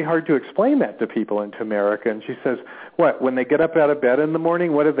 it's really hard to explain that to people into America. And she says, what, when they get up out of bed in the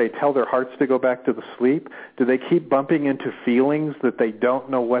morning, what do they tell their hearts to go back to the sleep? Do they keep bumping into feelings that they don't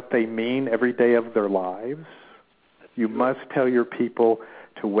know what they mean every day of their lives? You must tell your people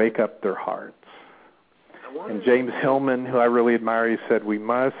to wake up their hearts. And James Hillman, who I really admire, he said, we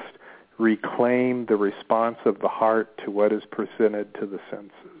must reclaim the response of the heart to what is presented to the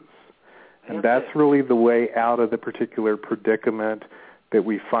senses. And that's really the way out of the particular predicament that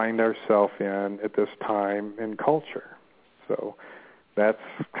we find ourselves in at this time in culture. So that's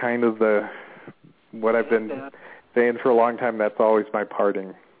kind of what I've been saying for a long time. That's always my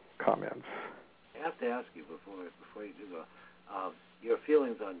parting comments. I have to ask you before you do go, your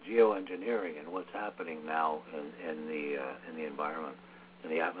feelings on geoengineering and what's happening now in the environment, in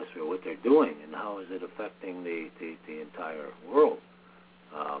the atmosphere, what they're doing, and how is it affecting the entire world?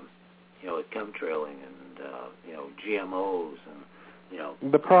 With chemtrailing and GMOs and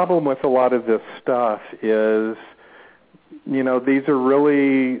The problem with a lot of this stuff is, these are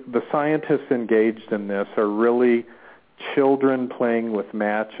really, the scientists engaged in this are really children playing with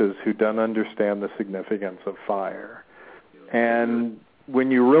matches who don't understand the significance of fire. And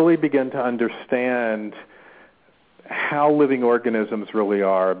when you really begin to understand how living organisms really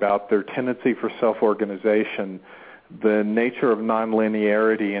are, about their tendency for self-organization, the nature of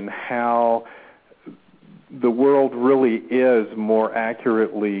nonlinearity, and how the world really is more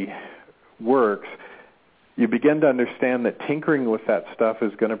accurately works, you begin to understand that tinkering with that stuff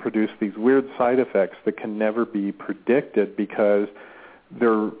is going to produce these weird side effects that can never be predicted, because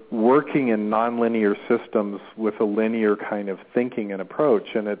they're working in nonlinear systems with a linear kind of thinking and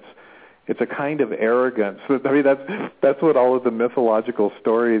approach, and it's a kind of arrogance. I mean, that's what all of the mythological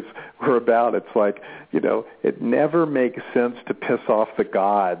stories were about. It's like, it never makes sense to piss off the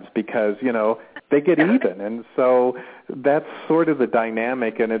gods because, they get even. And so that's sort of the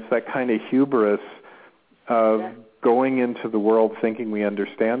dynamic, and it's that kind of hubris of going into the world thinking we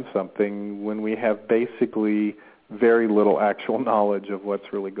understand something when we have basically very little actual knowledge of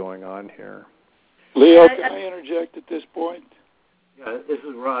what's really going on here. Leo, can I interject at this point? Yeah, this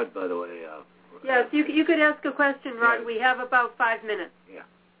is Rod, by the way. Yes, you could ask a question, Rod. Yeah. We have about 5 minutes. Yeah.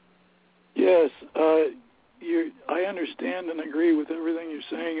 Yes, I understand and agree with everything you're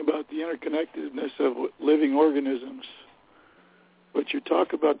saying about the interconnectedness of living organisms. But you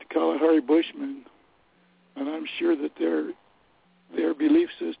talk about the Kalahari Bushmen, and I'm sure that their belief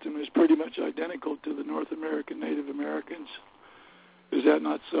system is pretty much identical to the North American Native Americans. Is that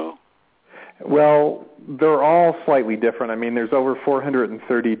not so? Well, they're all slightly different. I mean, there's over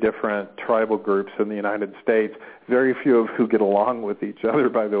 430 different tribal groups in the United States, very few of who get along with each other,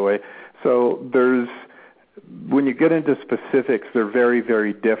 by the way. So when you get into specifics, they're very,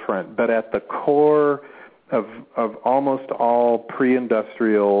 very different. But at the core of almost all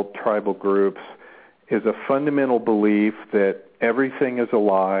pre-industrial tribal groups is a fundamental belief that everything is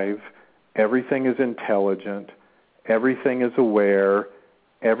alive, everything is intelligent, everything is aware,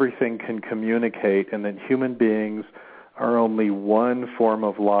 everything can communicate, and that human beings are only one form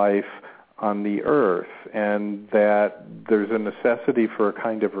of life on the earth, and that there's a necessity for a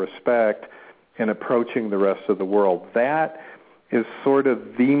kind of respect in approaching the rest of the world. That is sort of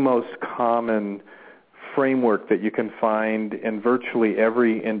the most common framework that you can find in virtually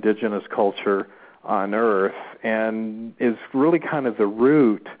every indigenous culture on earth, and is really kind of the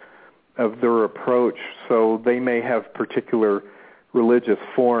root of their approach. So they may have particular religious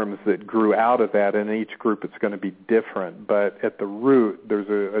forms that grew out of that, and in each group it's going to be different, but at the root there's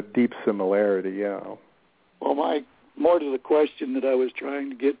a deep similarity. Well, more to the question that I was trying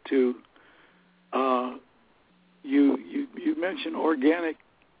to get to, you mentioned organic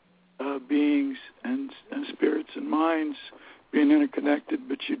beings and spirits and minds being interconnected,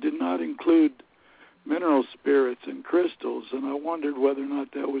 but you did not include mineral spirits and crystals, and I wondered whether or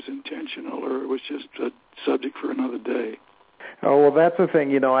not that was intentional or it was just a subject for another day. Oh, well, that's the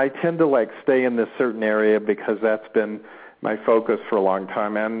thing. I tend to stay in this certain area because that's been my focus for a long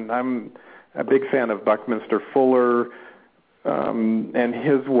time. And I'm a big fan of Buckminster Fuller and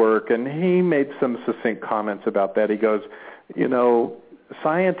his work. And he made some succinct comments about that. He goes,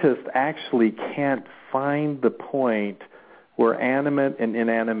 scientists actually can't find the point where animate and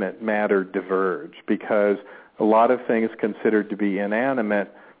inanimate matter diverge, because a lot of things considered to be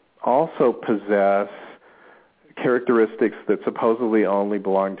inanimate also possess characteristics that supposedly only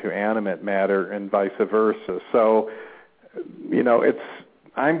belong to animate matter, and vice versa. So,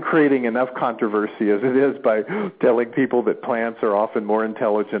 I'm creating enough controversy as it is by telling people that plants are often more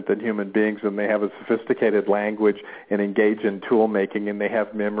intelligent than human beings, and they have a sophisticated language and engage in tool making, and they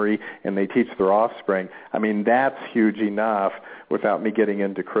have memory, and they teach their offspring. I mean, that's huge enough without me getting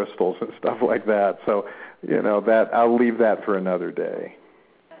into crystals and stuff like that. So, that I'll leave that for another day.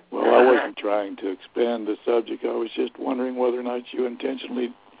 Well, I wasn't trying to expand the subject. I was just wondering whether or not you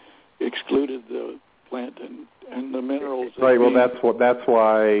intentionally excluded the plant and the minerals. Right. Well, that's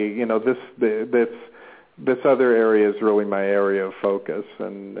why this other area is really my area of focus,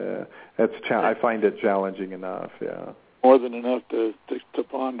 and I find it challenging enough. Yeah. More than enough to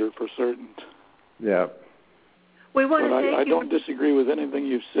ponder for certain. Yeah. We want to thank you. I don't disagree with anything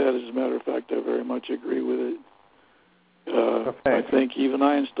you've said. As a matter of fact, I very much agree with it. I think even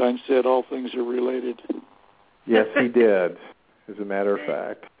Einstein said all things are related. Yes, he did, as a matter of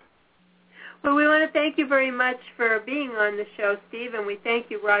fact. Well, we want to thank you very much for being on the show, Steve, and we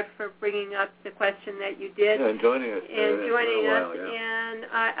thank you, Rod, for bringing up the question that you did. Yeah, and joining us. And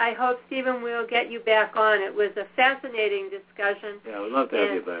I hope, Stephen, we'll get you back on. It was a fascinating discussion. Yeah, we'd love to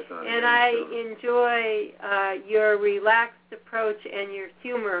have you back on. And I enjoy your relaxed approach and your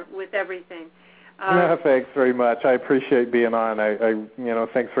humor with everything. Thanks very much. I appreciate being on. I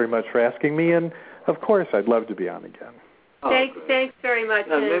thanks very much for asking me, and of course, I'd love to be on again. Thanks very much.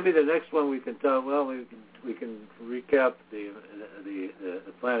 Now, maybe the next one we can talk. Well, we can recap the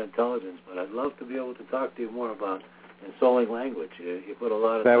plant intelligence, but I'd love to be able to talk to you more about ensouling language. You put a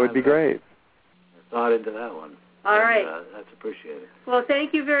lot of that would be great. Thought into that one. All right. That's appreciated. Well,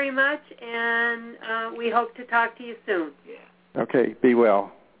 thank you very much, and we hope to talk to you soon. Yeah. Okay. Be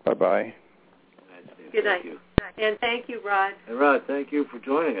well. Bye-bye. Good night. And thank you, Rod. And Rod, thank you for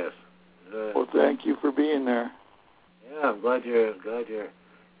joining us. Well, thank you for being there. Yeah, I'm glad you're.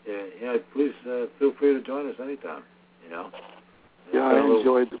 Please feel free to join us anytime. Yeah, I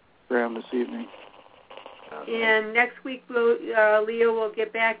enjoyed the program this evening. And next week, Leo will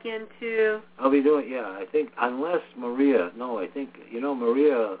get back into. I'll be doing. Yeah, I think unless Maria. No, I think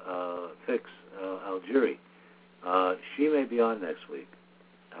Maria Fix Algieri. She may be on next week.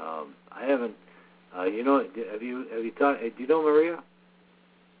 I haven't. Have you talked? Do you know Maria?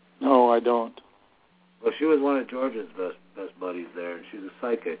 No, I don't. Well, she was one of George's best buddies there, and she's a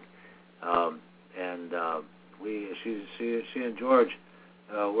psychic. She and George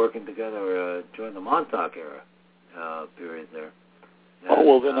working together during the Montauk era period there. And,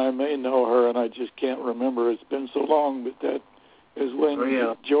 well, then I may know her, and I just can't remember. It's been so long, but that is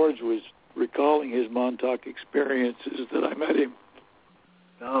when George was recalling his Montauk experiences that I met him.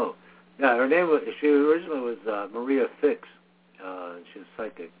 Oh, yeah. Her name was. She originally was Maria Fix. She's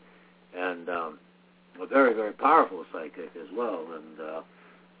psychic, and a very, very powerful psychic as well. And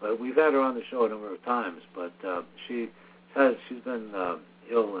but we've had her on the show a number of times. But she's been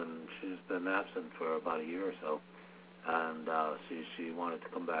ill, and she's been absent for about a year or so. And she wanted to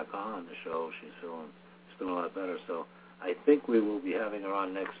come back on the show. She's feeling a lot better. So I think we will be having her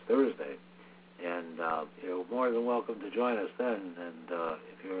on next Thursday. And you're more than welcome to join us then. And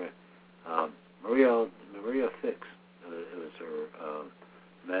if you're Maria Fix, it was her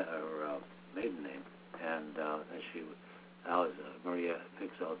maiden name, and she now is Maria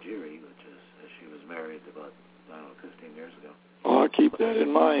Fix Algieri, which is she was married about 15 years ago. Well, I'll keep that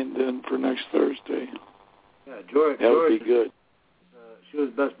in mind then for next Thursday. Yeah, George. That would be good. She was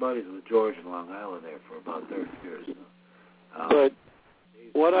best buddies with George in Long Island there for about 30 years. But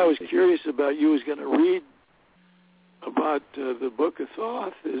what I was curious about, you was going to read about the Book of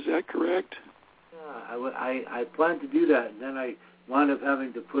Thoth. Is that correct? Yeah, I planned to do that, and then I wound up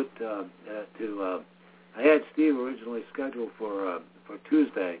having to put I had Steve originally scheduled for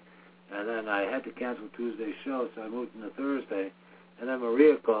Tuesday, and then I had to cancel Tuesday's show, so I moved into Thursday. And then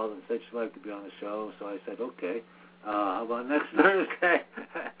Maria called and said she'd like to be on the show, so I said, okay, how about next Thursday?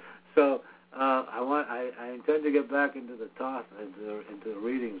 So I intend to get back into the Thoth, into the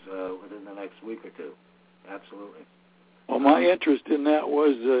readings within the next week or two. Absolutely. Well, my interest in that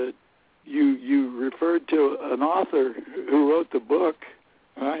was you referred to an author who wrote the book,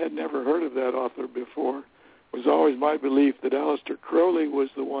 and I had never heard of that author before. It was always my belief that Aleister Crowley was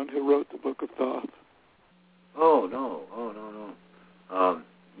the one who wrote the Book of Thoth. Oh, no.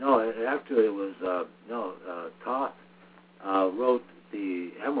 Actually it was, Thoth wrote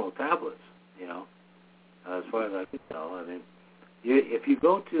the Emerald Tablets, as far as I can tell. I mean, if you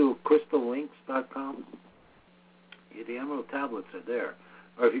go to crystallinks.com, the Emerald Tablets are there.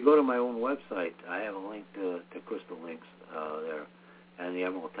 Or if you go to my own website, I have a link to Crystal Links there, and the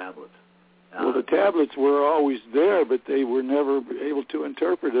Emerald Tablets. Well, the tablets were always there, but they were never able to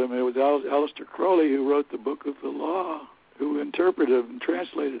interpret them. It was Aleister Crowley who wrote the Book of the Law, who interpreted them and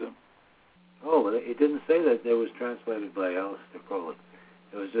translated them. Oh, well, it didn't say that they was translated by Aleister Crowley.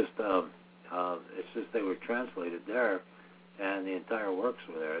 It was just, it's just they were translated there, and the entire works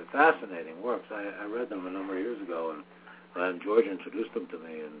were there. Fascinating works. I read them a number of years ago, and George introduced them to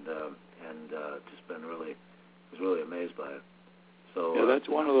me, and just been was really amazed by it. So yeah, that's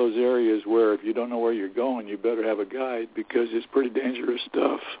one of those areas where if you don't know where you're going, you better have a guide because it's pretty dangerous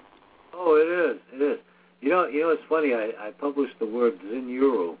stuff. Oh, it is. You know, it's funny. I published the word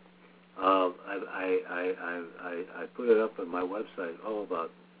Zinuru. I put it up on my website.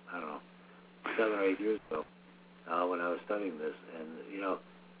 About 7 or 8 years ago when I was studying this, and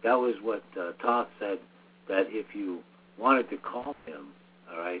that was what Thoth said, that if you wanted to call him,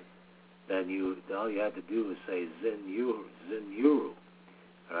 all right, then all you had to do was say Zinuru,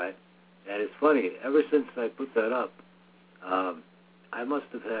 all right. And it's funny. Ever since I put that up, I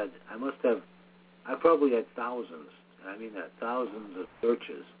probably had thousands. I mean that thousands of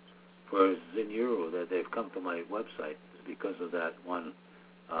searches for Zinuru that they've come to my website because of that one.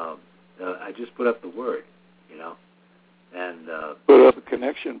 I just put up the word, and put up a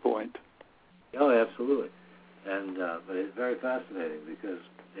connection point. Oh, absolutely. And but it's very fascinating because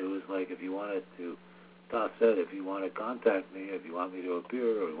it was like if you wanted to, Thoth said, if you want to contact me, if you want me to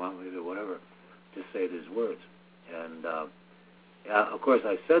appear, or you want me to whatever, just say these words. And of course,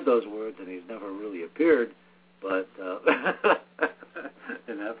 I said those words, and he's never really appeared, but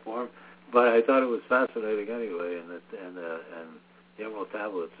in that form. But I thought it was fascinating anyway, and the Emerald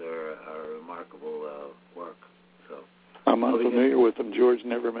Tablets are a remarkable work. So I'm unfamiliar with them. George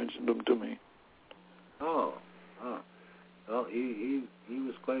never mentioned them to me. Oh. Well, he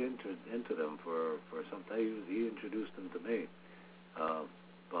was quite into them for some time. He introduced them to me.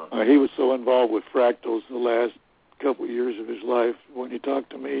 He was so involved with fractals the last couple of years of his life. When he talked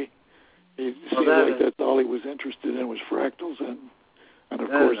to me, he seemed like that's all he was interested in was fractals and of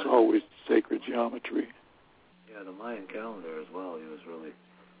course always sacred geometry. Yeah, the Mayan calendar as well. He was really.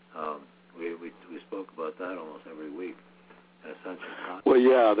 We spoke about that almost every week. Well,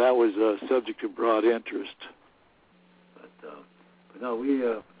 yeah, that was a subject of broad interest. But no,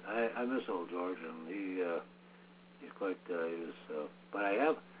 I miss old George, and he's quite. But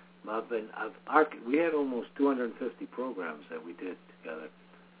we had almost 250 programs that we did together,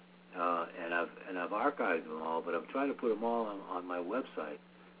 and I've archived them all. But I'm trying to put them all on my website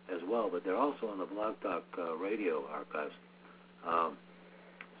as well. But they're also on the Blog Talk Radio archives. I'm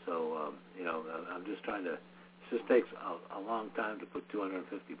just trying to. It just takes a long time to put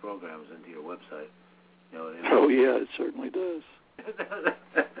 250 programs into your website, Oh yeah, it certainly does.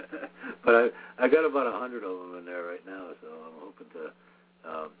 But I got about 100 of them in there right now, so I'm hoping to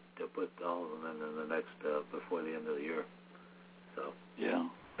put all of them in the next before the end of the year. So yeah,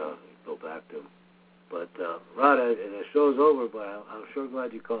 go back to them. But Rod, the show's over, but I'm sure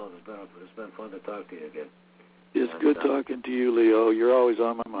glad you called. It's been fun to talk to you again. It's good talking to you, Leo. You're always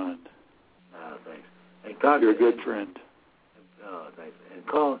on my mind. Thanks. And you're a good friend. Thanks.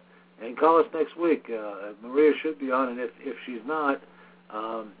 And call us next week. Maria should be on, and if she's not,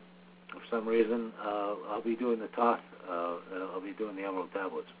 for some reason, I'll be doing the Thoth. I'll be doing the Emerald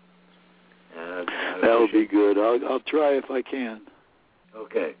Tablets. That'll be good. I'll try if I can.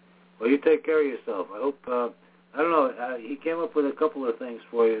 Okay. Well, you take care of yourself. I hope. I don't know. He came up with a couple of things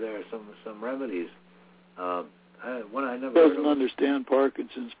for you there. Some remedies. One I never doesn't understand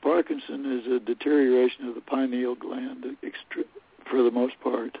Parkinson's. Parkinson is a deterioration of the pineal gland, for the most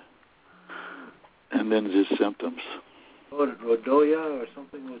part, and then just symptoms. Rhodolia or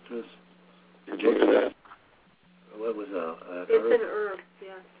something, which was. Did you hear that? What was it's an herb,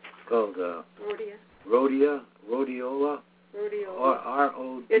 yeah. It's called rhodiola. Rhodiola.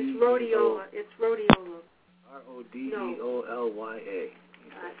 R-O-D. It's rhodiola. It's rhodiola. R-O-D-E-O-L-Y-A.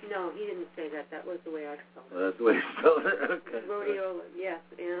 No, he didn't say that. That was the way I spelled it. Well, that's the way you spelled it. Okay. Rhodiola, yes.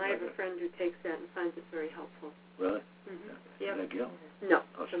 And I have a friend who takes that and finds it very helpful. Really? Mm-hmm. Yep. Gil? No,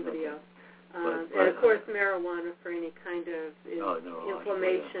 somebody else. And of course, marijuana for any kind of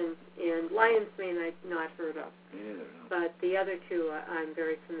inflammation. And lion's mane I've not heard of. Me neither, no. But the other two I'm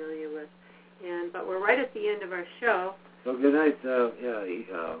very familiar with. But we're right at the end of our show. So good night.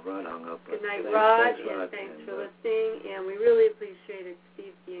 Rod hung up. Good night, Rod, and thanks for listening. And we really appreciated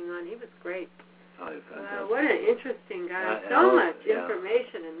Steve being on. He was great. Oh, fantastic. What an interesting guy. So much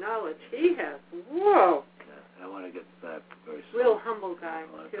information and knowledge he has. Whoa. I want to get back very soon. Real humble guy, I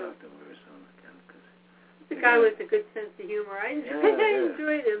want to too. talk to him very soon again. He's a guy with a good sense of humor. I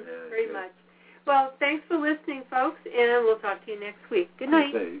enjoyed him very much. Well, thanks for listening, folks, and we'll talk to you next week. Good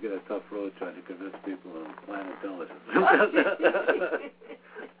night. You got a tough road trying to convince people on planet intelligence.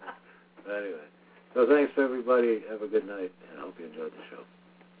 Anyway, so thanks, everybody. Have a good night, and I hope you enjoyed the show.